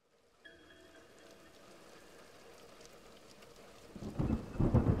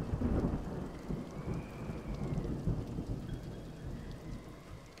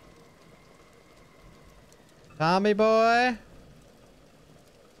 Tommy boy.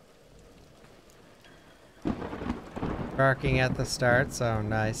 Barking at the start, so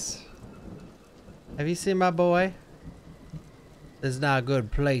nice. Have you seen my boy? This is not a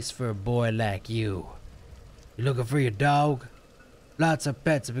good place for a boy like you. You looking for your dog? Lots of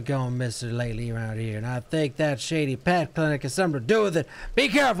pets have been going missing lately around here, and I think that shady pet clinic has something to do with it. Be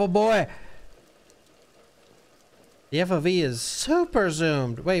careful, boy! The FOV is super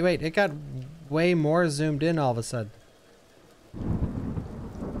zoomed. Wait, it got way more zoomed in all of a sudden.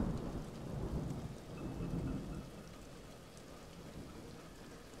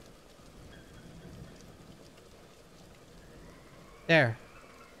 There.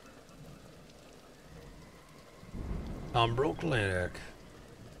 Umbral Clinic.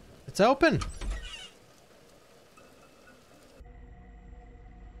 It's open.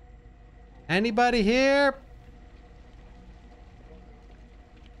 Anybody here?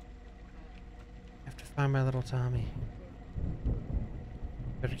 I have to find my little Tommy.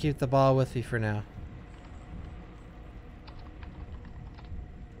 Better keep the ball with me for now.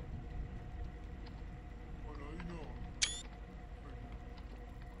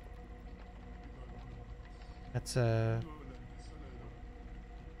 That's a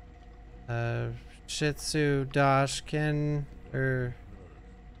Shih Tzu Dachshund, or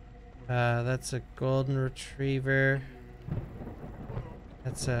that's a Golden Retriever.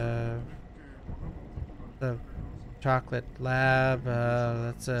 That's the Chocolate Lab.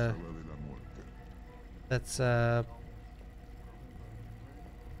 That's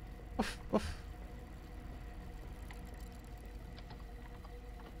oof, oof.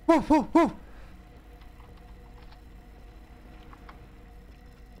 Woof, woof, woof.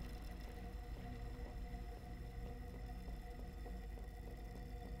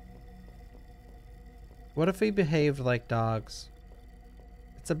 What if we behaved like dogs?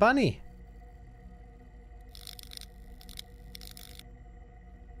 It's a bunny.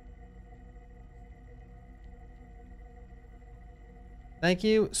 Thank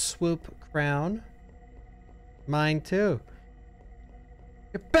you, Swoop Crown. Mine too.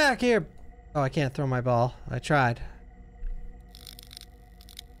 Get back here! Oh, I can't throw my ball. I tried.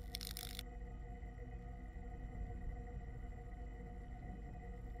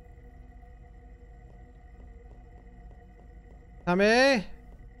 Tommy!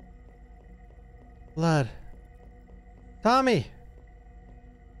 Blood. Tommy!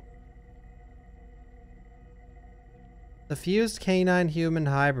 The fused canine human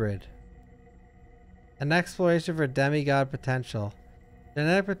hybrid. An exploration for demigod potential.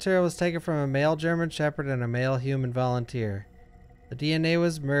 Genetic material was taken from a male German Shepherd and a male human volunteer. The DNA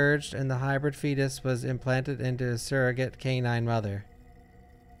was merged and the hybrid fetus was implanted into a surrogate canine mother.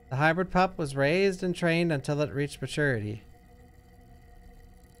 The hybrid pup was raised and trained until it reached maturity.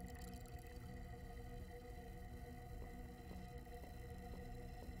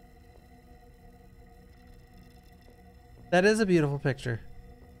 That is a beautiful picture.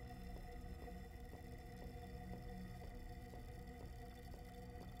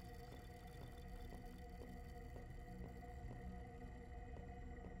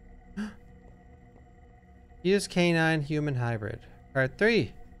 Use canine human hybrid. Part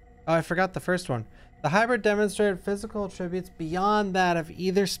 3. Oh, I forgot the first one. The hybrid demonstrated physical attributes beyond that of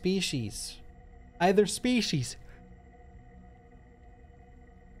either species.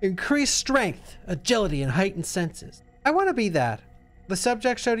 Increased strength, agility, and heightened senses. I want to be that. The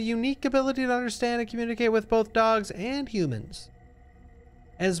subject showed a unique ability to understand and communicate with both dogs and humans,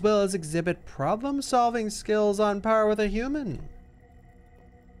 as well as exhibit problem-solving skills on par with a human.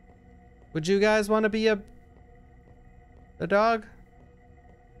 Would you guys want to be a dog?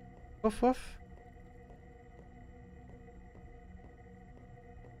 Woof woof.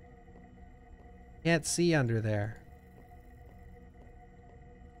 Can't see under there.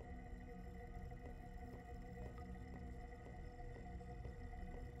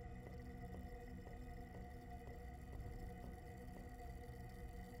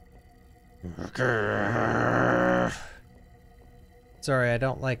 Sorry, I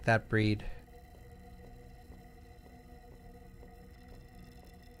don't like that breed.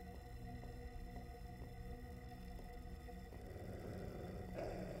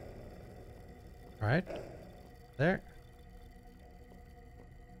 All right, there.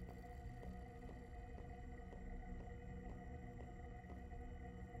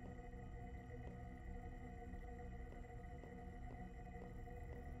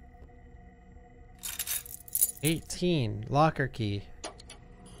 $18 locker key.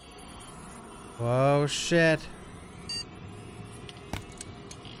 Whoa, shit.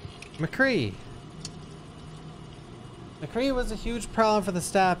 McCree. McCree was a huge problem for the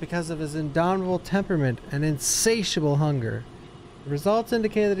staff because of his indomitable temperament and insatiable hunger. The results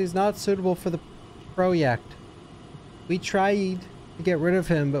indicate that he's not suitable for the project. We tried to get rid of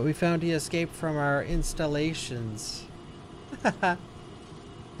him, but we found he escaped from our installations.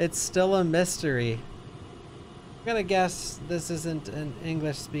 It's still a mystery. I'm gonna guess this isn't an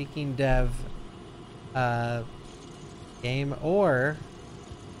English-speaking dev game, or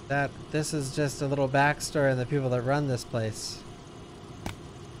that this is just a little backstory on the people that run this place.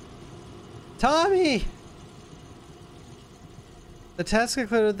 Tommy! The test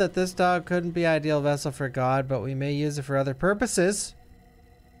concluded that this dog couldn't be an ideal vessel for God, but we may use it for other purposes.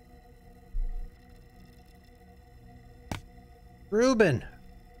 Reuben.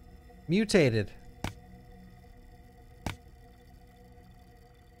 Mutated.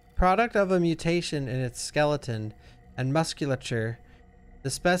 Product of a mutation in its skeleton and musculature, the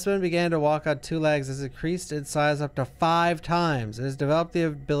specimen began to walk on two legs as it increased in size up to 5 times. It has developed the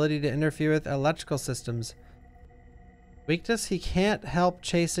ability to interfere with electrical systems. Weakness: he can't help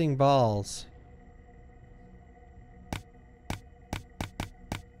chasing balls.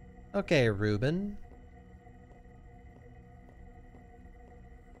 Okay, Reuben.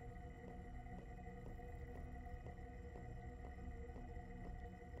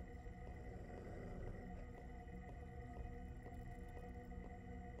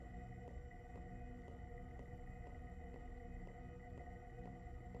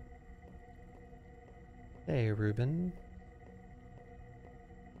 Hey, Reuben.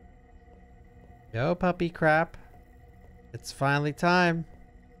 Yo, puppy crap. It's finally time.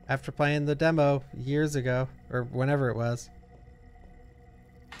 After playing the demo years ago, or whenever it was.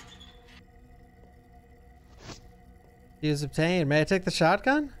 Use obtained. May I take the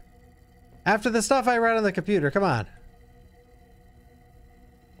shotgun? After the stuff I read on the computer, come on.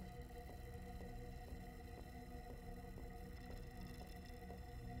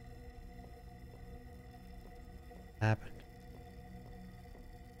 Happened.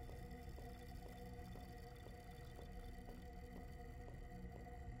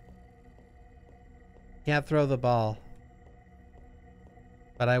 Can't throw the ball,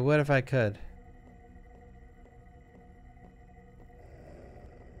 but I would if I could.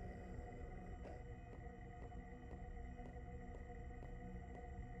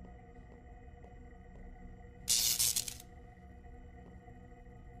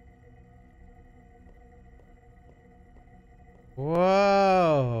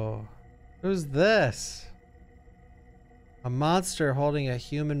 Whoa! Who's this? A monster holding a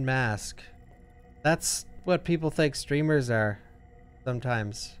human mask. That's what people think streamers are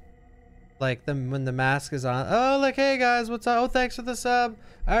sometimes. Like when the mask is on. Oh, like, hey guys, what's up? Oh, thanks for the sub.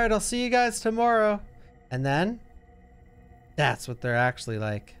 All right, I'll see you guys tomorrow. And then that's what they're actually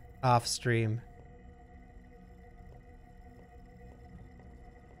like off stream.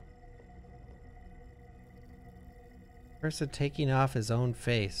 Person taking off his own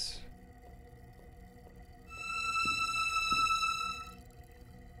face.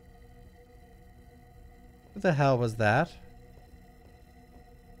 Who the hell was that?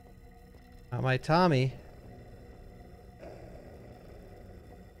 Not my Tommy.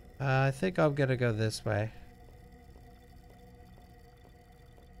 I think I'm gonna go this way.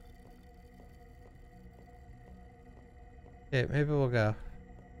 Okay, maybe we'll go.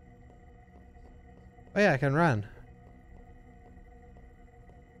 Oh yeah, I can run.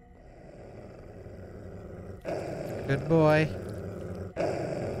 Good boy.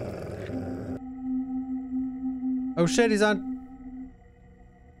 Oh shit, he's on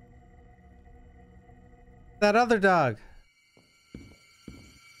that other dog.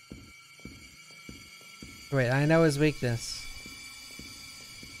 Wait, I know his weakness.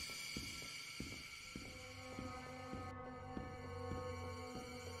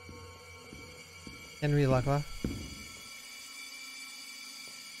 Henry Lacroix.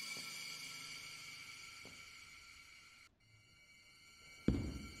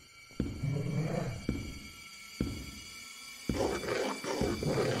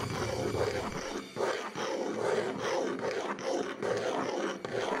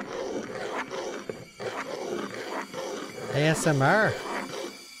 ASMR.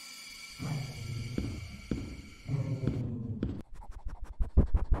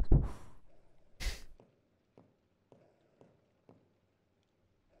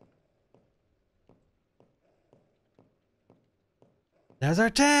 There's our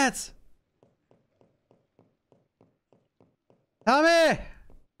chance! Tommy!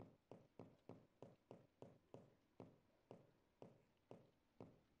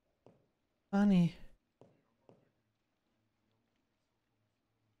 Funny.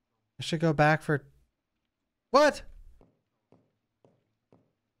 I should go back for... What?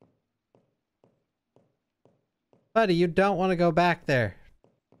 Buddy, you don't want to go back there.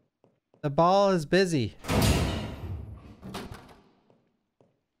 The ball is busy.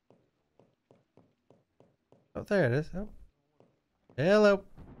 Oh, there it is. Oh. Hello.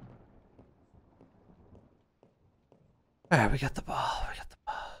 Alright, we got the ball. We got the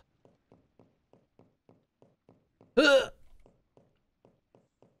ball. Ugh.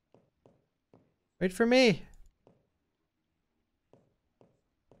 Wait for me.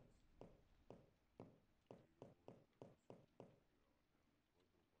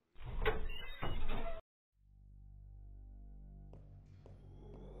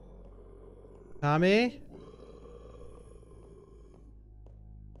 Tommy?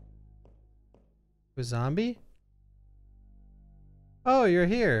 A zombie? Oh, you're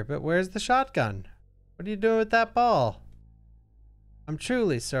here, but where's the shotgun? What are you doing with that ball? I'm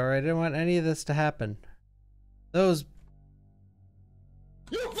truly sorry. I didn't want any of this to happen. Those...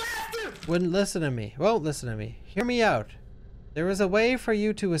 You bastard! Wouldn't listen to me. Won't listen to me. Hear me out. There is a way for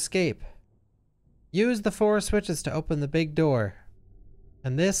you to escape. Use the 4 switches to open the big door.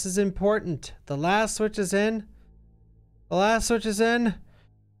 And this is important. The last switch is in. The last switch is in.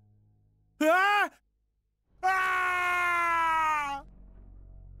 Ah! Ah!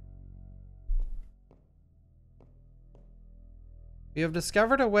 We have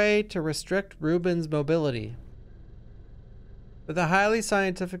discovered a way to restrict Ruben's mobility with a highly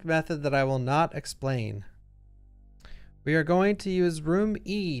scientific method that I will not explain. We are going to use room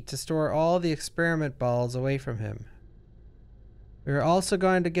E to store all the experiment balls away from him. We are also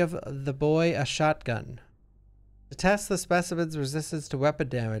going to give the boy a shotgun to test the specimen's resistance to weapon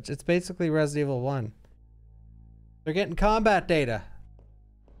damage. It's basically Resident Evil 1. They're getting combat data.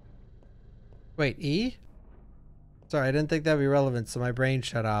 Wait, E? Sorry, I didn't think that'd be relevant, so my brain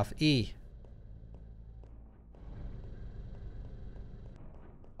shut off. E.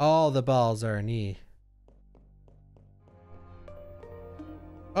 All the balls are in E.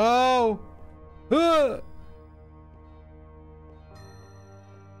 Oh! Huh!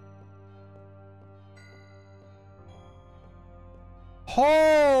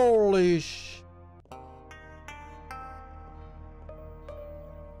 Holy sh...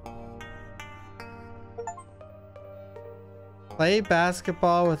 Play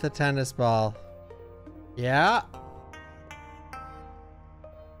basketball with a tennis ball. Yeah.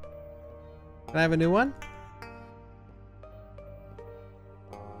 Can I have a new one?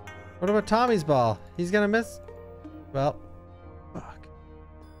 What about Tommy's ball? He's gonna miss? Well, fuck.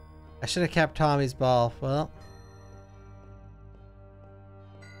 I should have kept Tommy's ball. Well.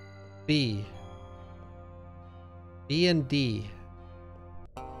 B. B and D.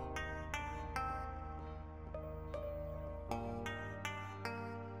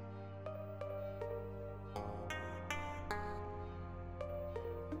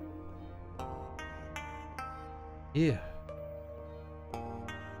 Yeah.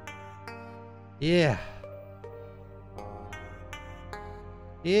 Yeah.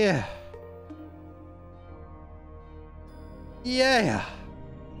 Yeah. Yeah.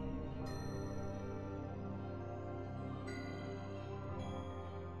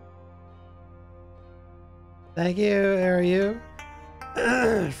 Thank you, Ariu,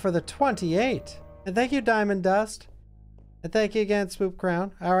 for the 28. And thank you, Diamond Dust. And thank you again, Swoop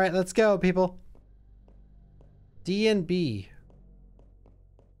Crown. All right, let's go, people. D and B.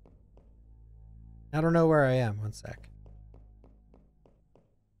 I don't know where I am. One sec.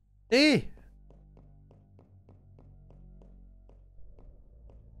 D!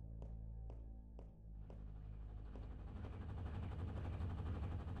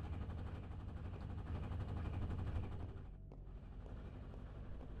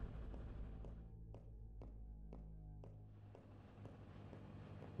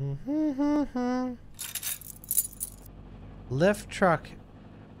 Lift truck.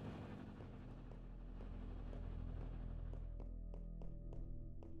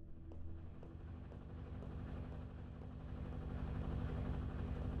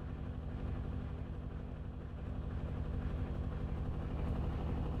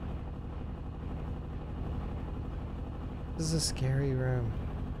 This is a scary room.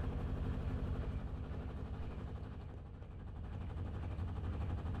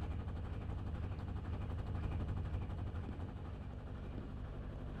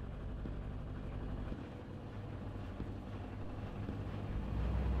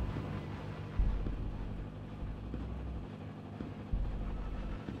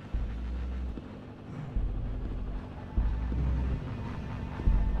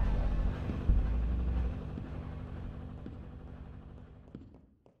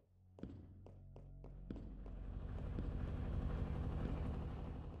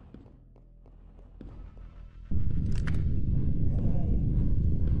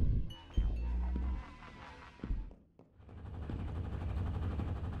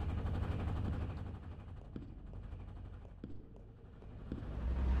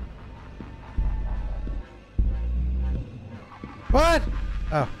 What?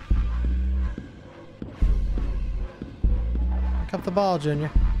 Oh. Pick up the ball, Junior.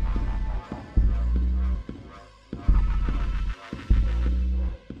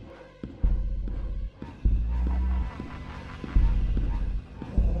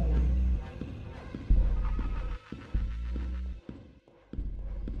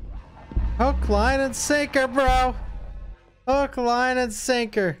 Hook, line, and sinker, bro. Hook, line, and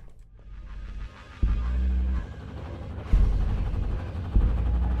sinker.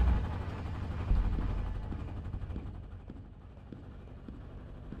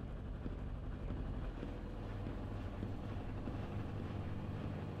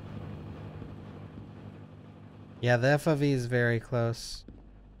 Yeah, the FOV is very close.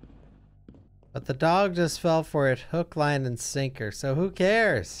 But the dog just fell for it. Hook, line, and sinker. So who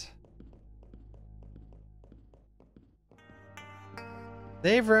cares?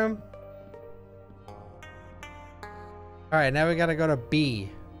 Save room. Alright, now we gotta go to B.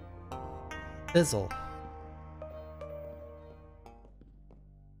 Fizzle.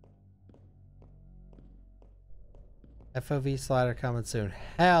 FOV slider coming soon.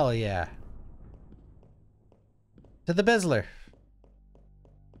 Hell yeah. To the Bizzler.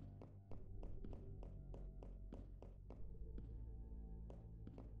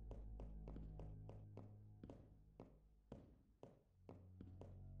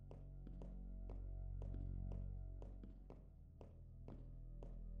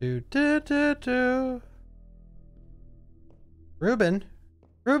 Do do do do. Ruben.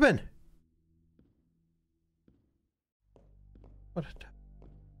 Ruben. What a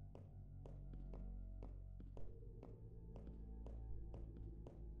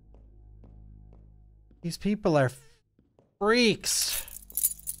These people are freaks.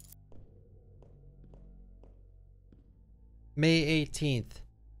 May 18th.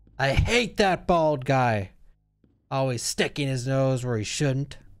 I hate that bald guy. Always sticking his nose where he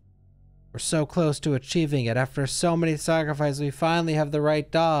shouldn't. We're so close to achieving it. After so many sacrifices, we finally have the right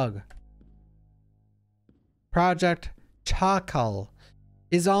dog. Project Chakal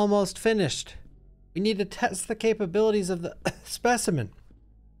is almost finished. We need to test the capabilities of the specimen.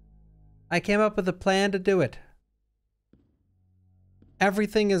 I came up with a plan to do it.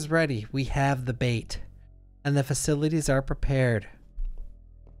 Everything is ready. We have the bait. And the facilities are prepared.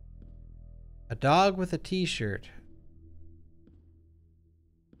 A dog with a t-shirt.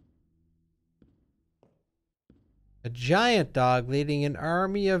 A giant dog leading an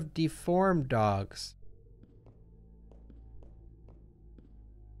army of deformed dogs.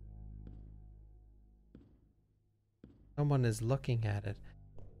 Someone is looking at it.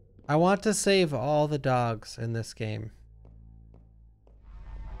 I want to save all the dogs in this game.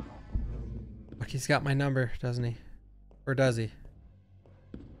 Look, he's got my number, doesn't he? Or does he?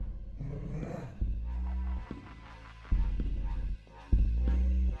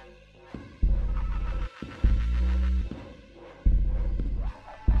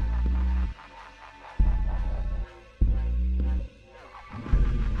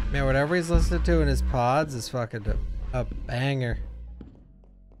 Man, whatever he's listening to in his pods is fucking a banger.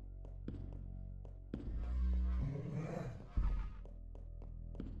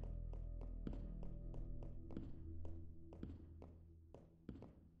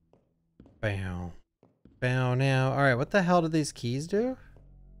 Bow. Bow now. Alright, what the hell do these keys do?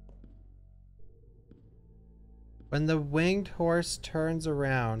 When the winged horse turns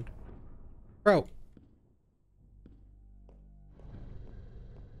around. Bro.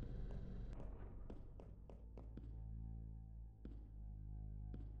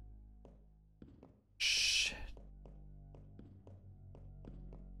 Shit.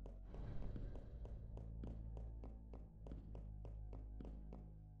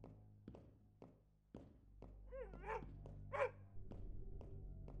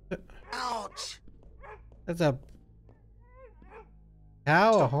 Ouch! That's a Cow,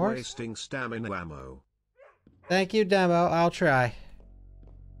 a Stop horse? wasting stamina ammo. Thank you, demo. I'll try.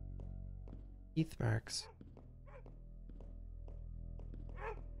 Teeth marks.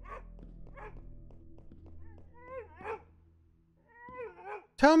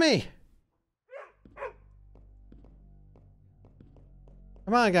 Tommy!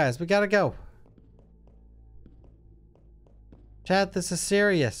 Come on, guys. We gotta go. Chat, this is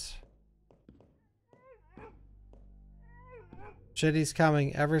serious. Shit, he's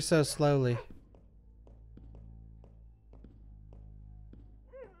coming ever so slowly.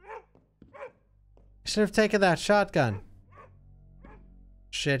 I should have taken that shotgun.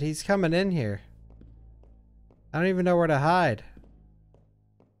 Shit, he's coming in here. I don't even know where to hide.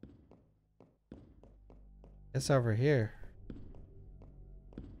 It's over here.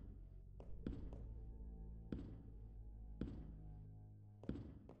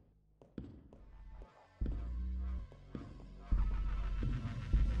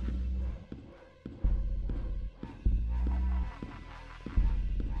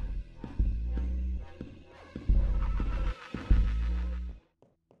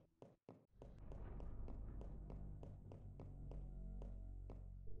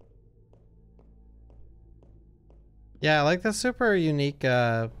 Yeah, I like the super unique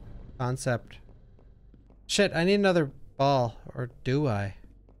concept. Shit, I need another ball. Or do I?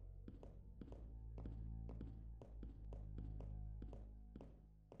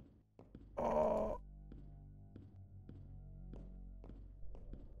 Oh.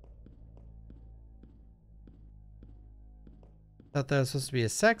 Thought that was supposed to be a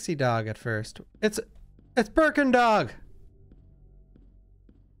sexy dog at first. It's Birkin Dog!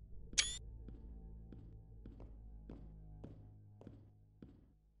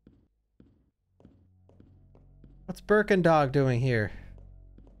 What's Birkin Dog doing here?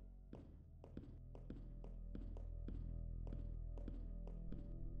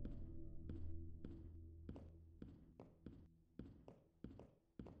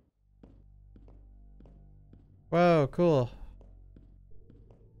 Whoa, cool.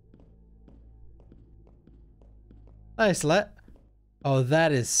 Nice, Oh,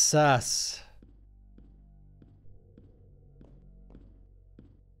 that is sus.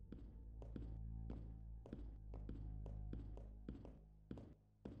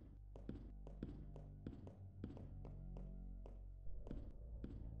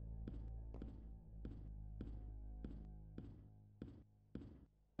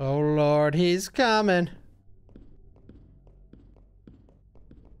 Oh Lord, he's coming.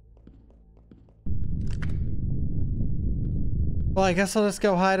 Well, I guess I'll just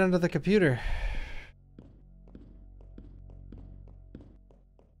go hide under the computer.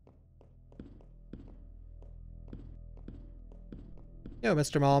 Yo,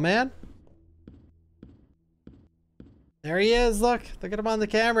 Mr. Mallman. There he is, look at him on the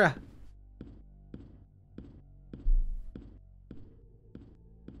camera.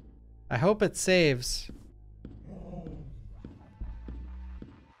 I hope it saves.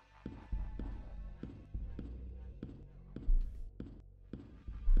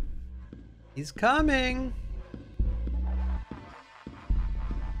 He's coming.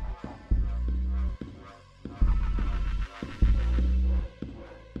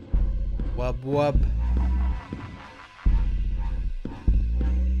 Wub wub.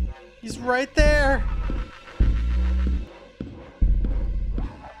 He's right there.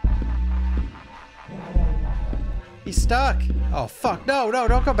 He's stuck. Oh fuck, no,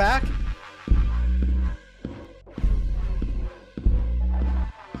 don't go back.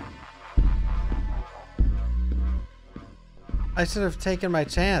 I should have taken my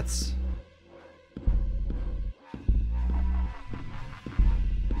chance.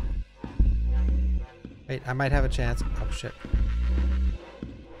 Wait, I might have a chance. Oh shit.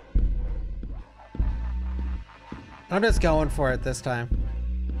 I'm just going for it this time.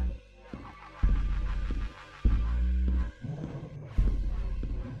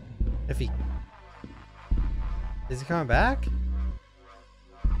 If he... Is he coming back?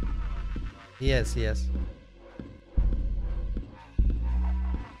 He is, he is.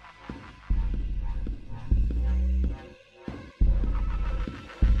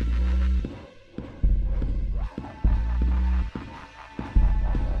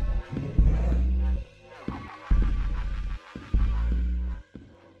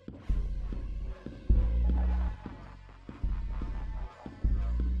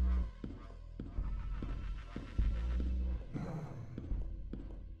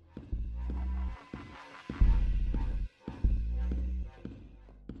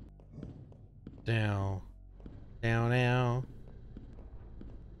 Down. Down now.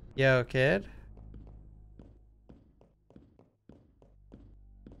 Yo, kid.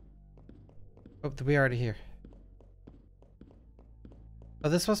 Oh, did we already here? Oh,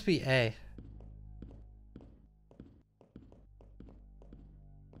 this must be A.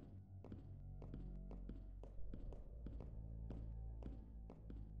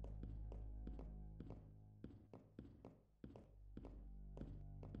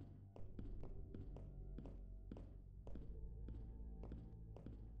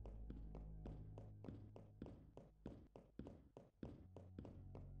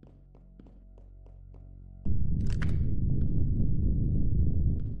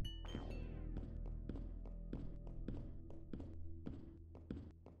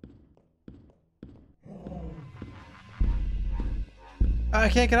 Oh, I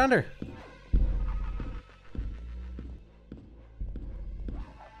can't get under.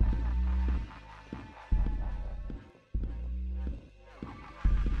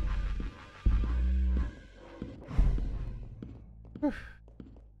 Whew.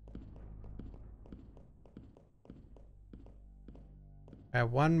 All right,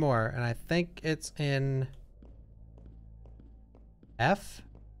 one more, and I think it's in F?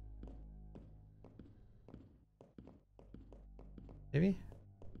 Maybe?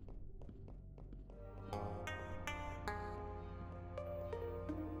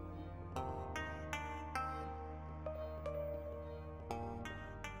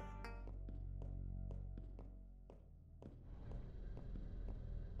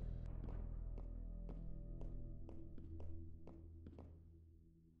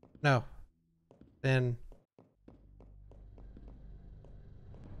 No. Then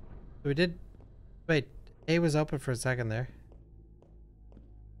we did. Wait, A was open for a second there.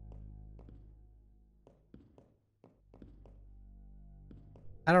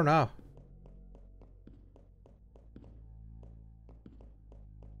 I don't know.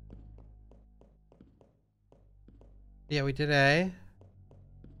 Yeah, we did A.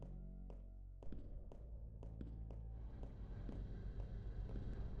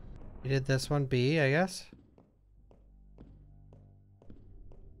 We did this one B, I guess.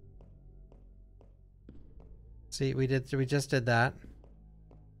 See, we just did that.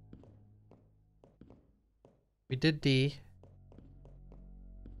 We did D.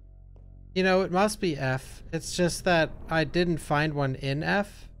 You know, it must be F. It's just that I didn't find one in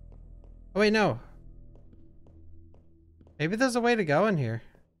F. Oh wait, no. Maybe there's a way to go in here.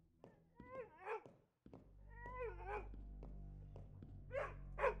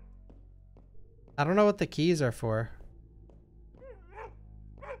 I don't know what the keys are for.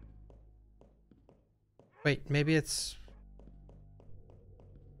 Wait, maybe it's...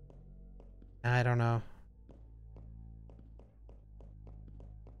 I don't know.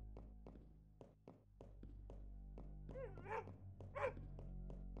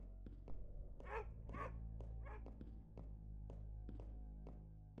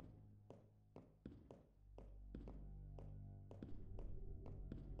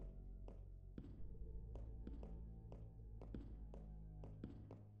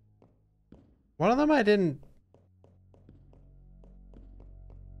 One of them I didn't...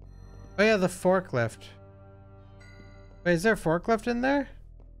 Oh yeah, the forklift. Wait, is there a forklift in there?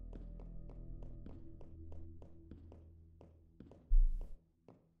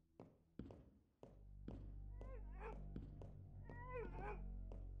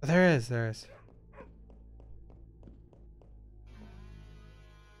 There is, there is.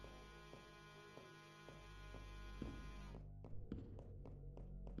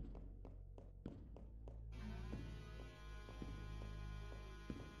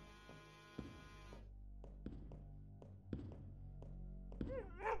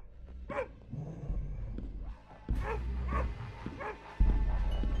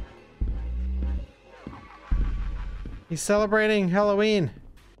 He's celebrating Halloween.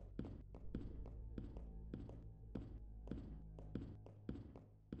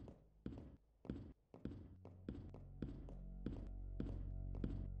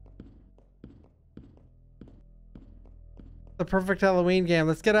 The perfect Halloween game.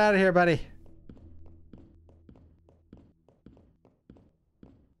 Let's get out of here, buddy.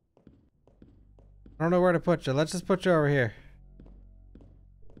 I don't know where to put you. Let's just put you over here.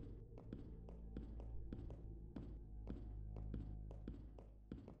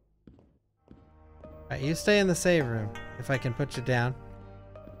 Alright, you stay in the save room, if I can put you down.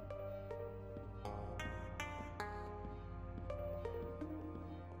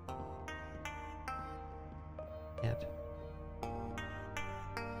 Can't.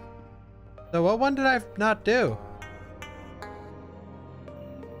 So what one did I not do?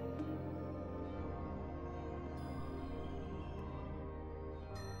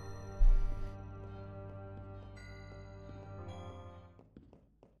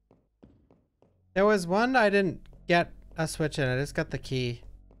 There was one I didn't get a switch in. I just got the key.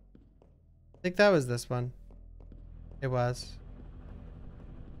 I think that was this one. It was.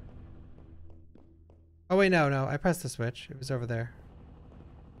 Oh wait, no. I pressed the switch. It was over there.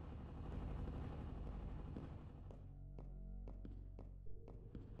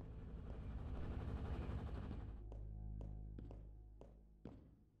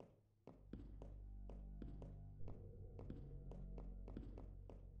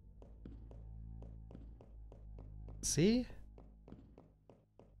 See?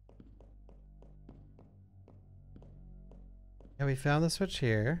 Yeah, we found the switch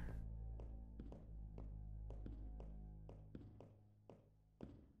here.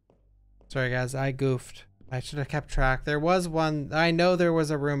 Sorry guys, I goofed. I should have kept track. There was one. I know there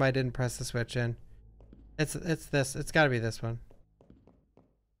was a room I didn't press the switch in. It's this. It's got to be this one.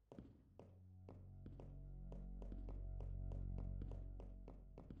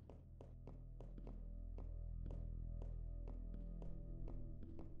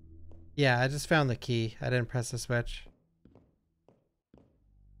 Yeah, I just found the key. I didn't press the switch.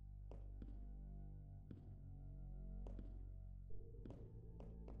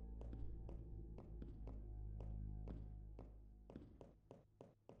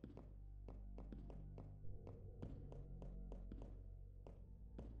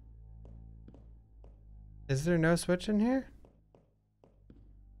 Is there no switch in here?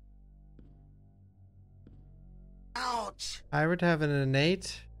 Ouch! I would have an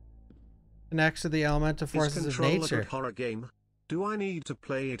innate connection to the elemental forces Is of Control a nature. good horror game? Do I need to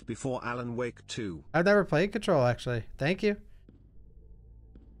play it before Alan Wake 2? I've never played Control, actually. Thank you.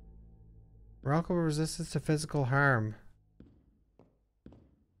 Remarkable resistance to physical harm.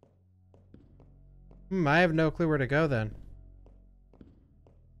 I have no clue where to go then.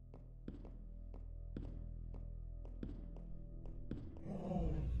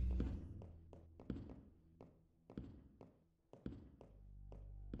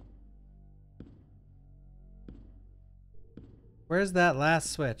 Where's that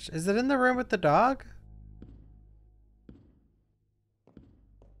last switch? Is it in the room with the dog?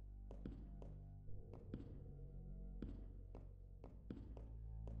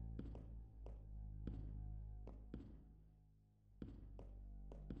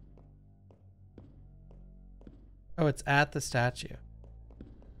 Oh, it's at the statue.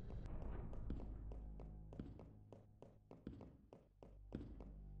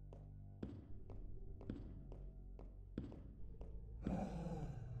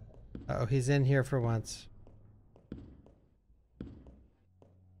 Uh-oh, he's in here for once.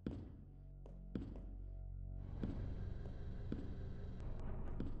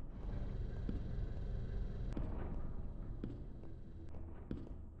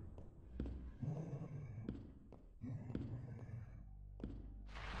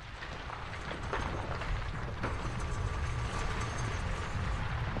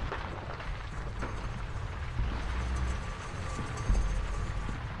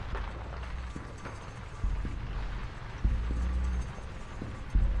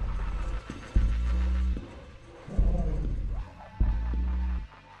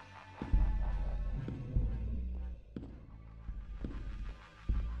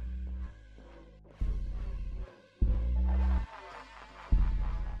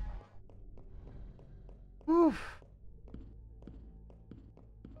 Whew.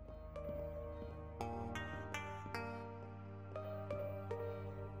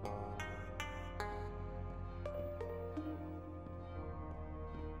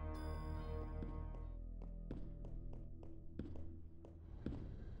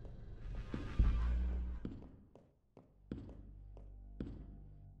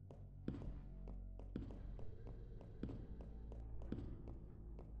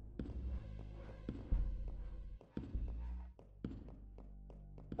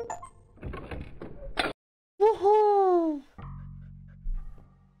 Woohoo!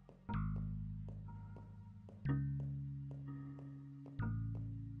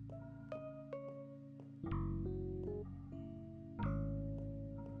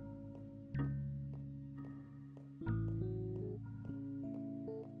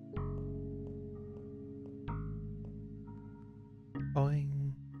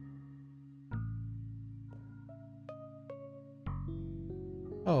 Boing.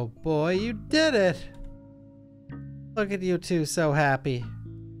 Oh boy, you did it! Look at you two, so happy.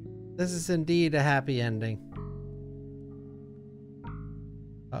 This is indeed a happy ending.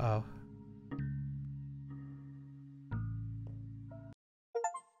 Uh-oh.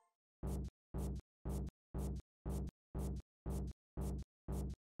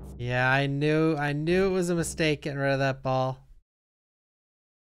 Yeah, I knew it was a mistake getting rid of that ball.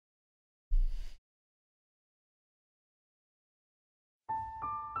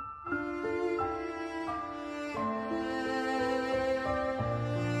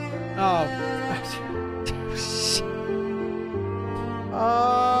 Oh.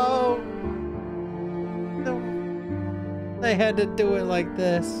 Oh. No. They had to do it like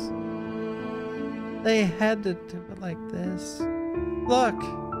this. They had to do it like this. Look.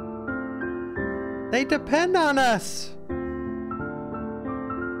 They depend on us.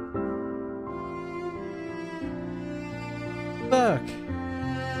 Look.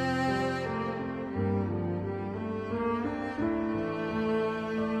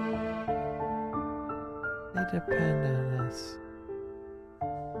 They depend on us.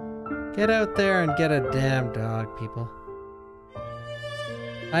 Get out there and get a damn dog, people.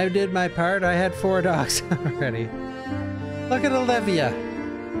 I did my part. I had 4 dogs already. Look at Olivia.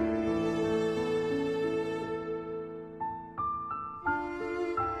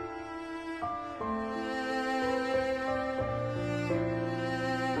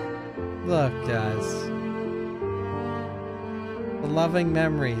 Look, guys. The loving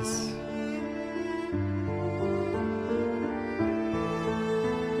memories.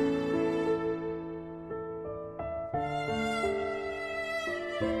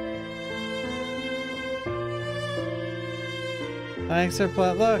 Thanks for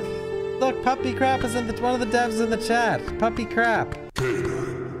playing. Look, Puppy Crap is in one of the devs in the chat. Puppy Crap.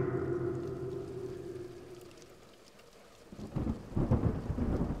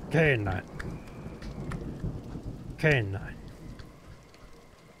 Canine. Canine.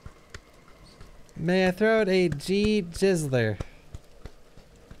 May I throw out a G Jizzler?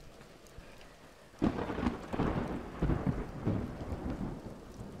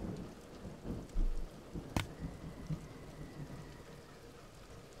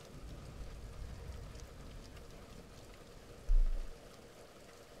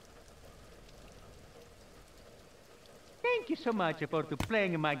 Thank you so much for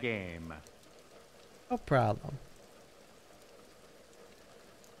playing my game. No problem.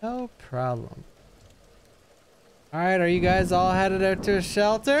 No problem. Alright, are you guys all headed out to a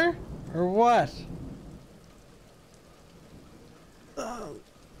shelter? Or what?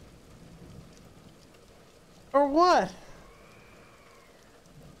 Or what?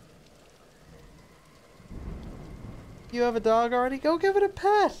 You have a dog already? Go give it a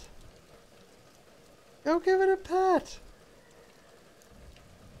pet! Go give it a pet!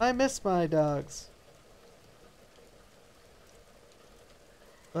 I miss my dogs.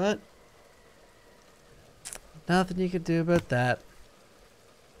 But nothing you can do about that.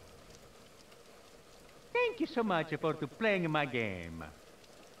 Thank you so much for playing my game.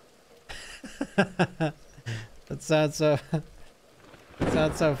 That sounds so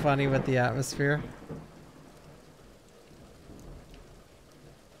funny with the atmosphere.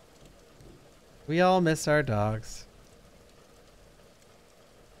 We all miss our dogs.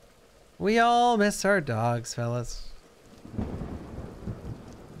 We all miss our dogs, fellas.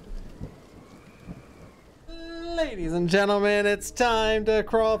 Ladies and gentlemen, it's time to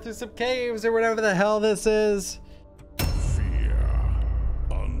crawl through some caves or whatever the hell this is. Fear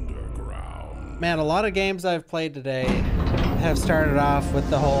Underground. Man, a lot of games I've played today have started off with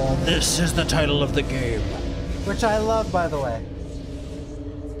the whole This is the title of the game. which I love, by the way.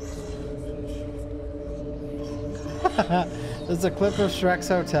 There's a clip of Shrek's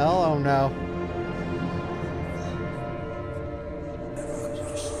hotel? Oh no.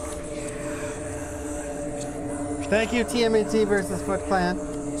 Thank you, TMNT versus Foot Clan.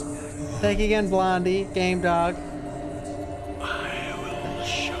 Thank you again, Blondie, Game Dog. I will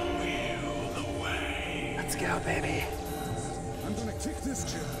show you the way. Let's go, baby. I'm gonna kick this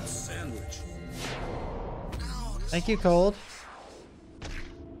kid a sandwich. Thank you, Cold.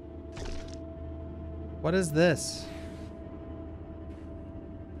 What is this?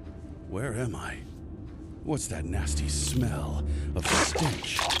 Where am I? What's that nasty smell of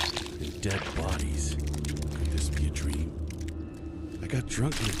stench and dead bodies? Could this be a dream? I got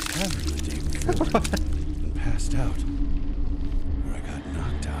drunk in a tavern the day before and passed out. Or I got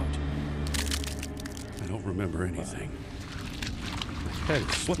knocked out. I don't remember anything.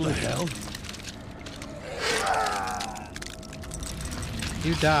 What the hell?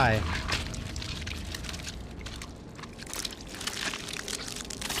 You die.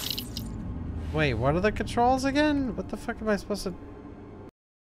 Wait, what are the controls again? What the fuck am I supposed to...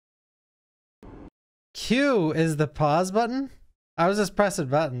 Q is the pause button? I was just pressing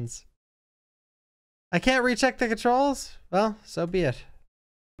buttons. I can't recheck the controls? Well, so be it.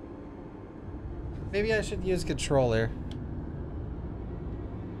 Maybe I should use controller.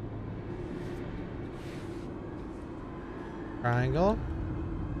 Triangle.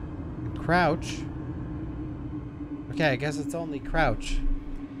 And crouch. Okay, I guess it's only crouch.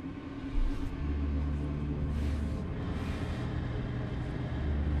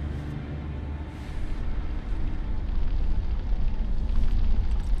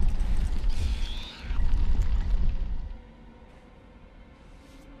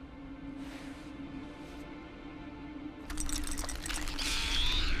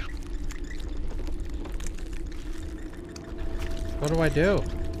 What do I do?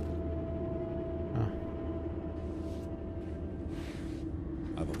 Oh.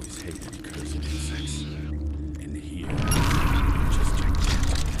 I've always hated cursed insects. In here, just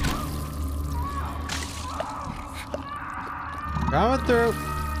gigantic. Coming through.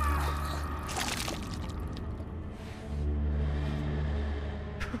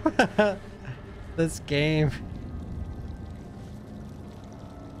 This game.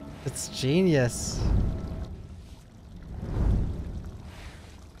 It's genius.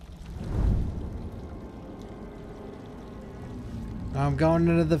 I'm going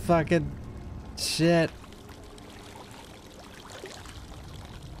into the fucking shit.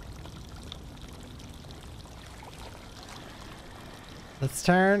 Let's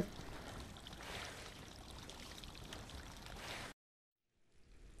turn.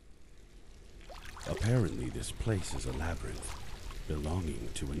 Apparently, this place is a labyrinth belonging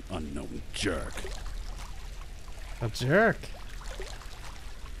to an unknown jerk. A jerk.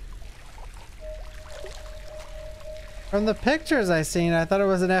 From the pictures I seen, I thought it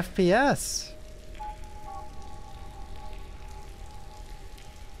was an FPS.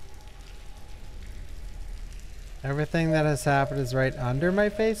 Everything that has happened is right under my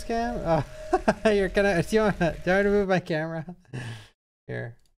face cam? Oh, you're gonna, do you want to move my camera?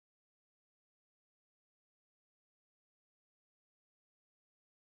 Here.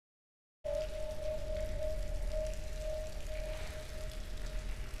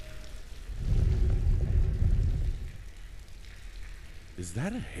 Is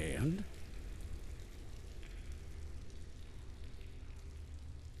that a hand?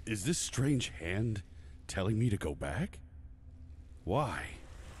 Is this strange hand telling me to go back? Why?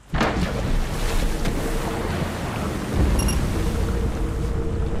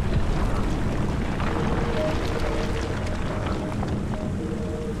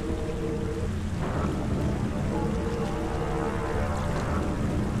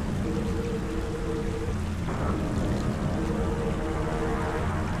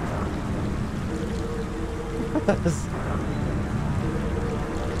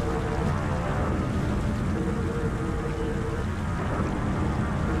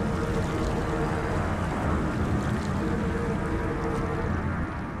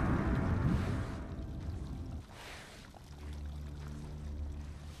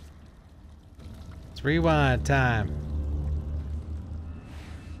 It's rewind time.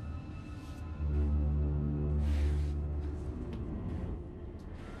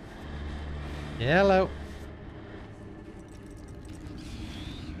 Hello.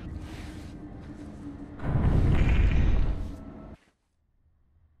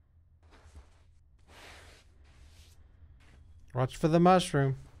 Watch for the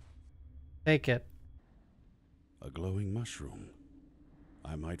mushroom. Take it. A glowing mushroom.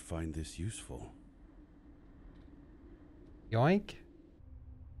 I might find this useful. Yoink.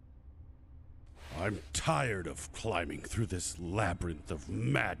 I'm tired of climbing through this labyrinth of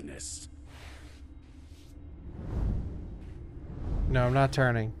madness. No, I'm not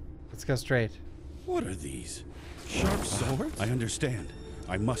turning. Let's go straight. What are these? Sharp swords? I understand.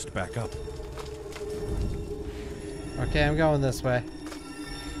 I must back up. Okay, I'm going this way.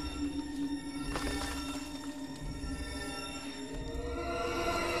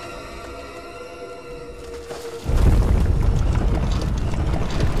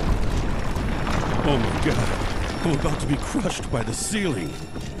 Oh my god. I'm about to be crushed by the ceiling.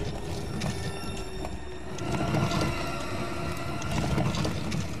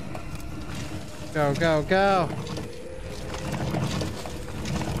 Go, go, go.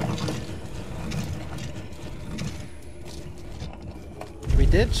 We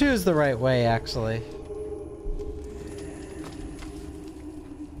did choose the right way, actually.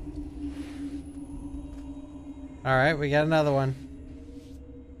 All right, we got another one.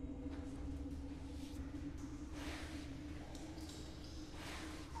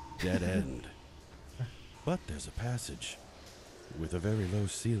 Dead end. But there's a passage with a very low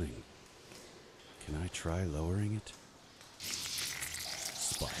ceiling. Can I try lowering it?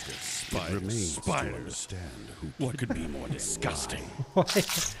 Spiders. It remains to understand what could be more disgusting.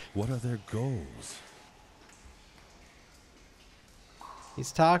 What are their goals?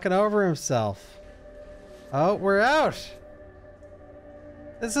 He's talking over himself. Oh, we're out.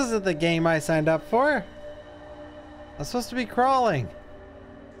 This isn't the game I signed up for. I'm supposed to be crawling.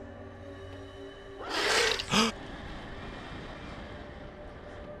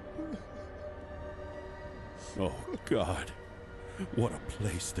 Oh, God. What a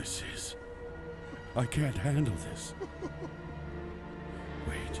place this is. I can't handle this.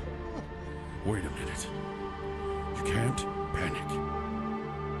 Wait a minute. You can't panic.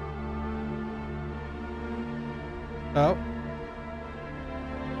 Oh.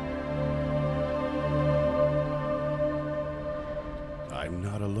 I'm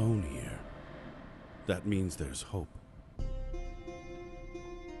not alone here. That means there's hope.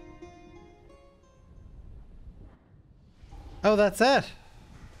 Oh, that's it.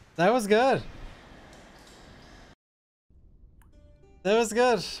 That was good. That was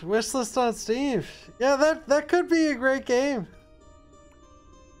good. Wishlist on Steam. Yeah, that could be a great game.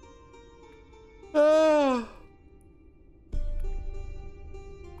 Oh.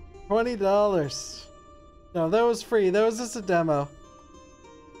 $20. No, that was free. That was just a demo.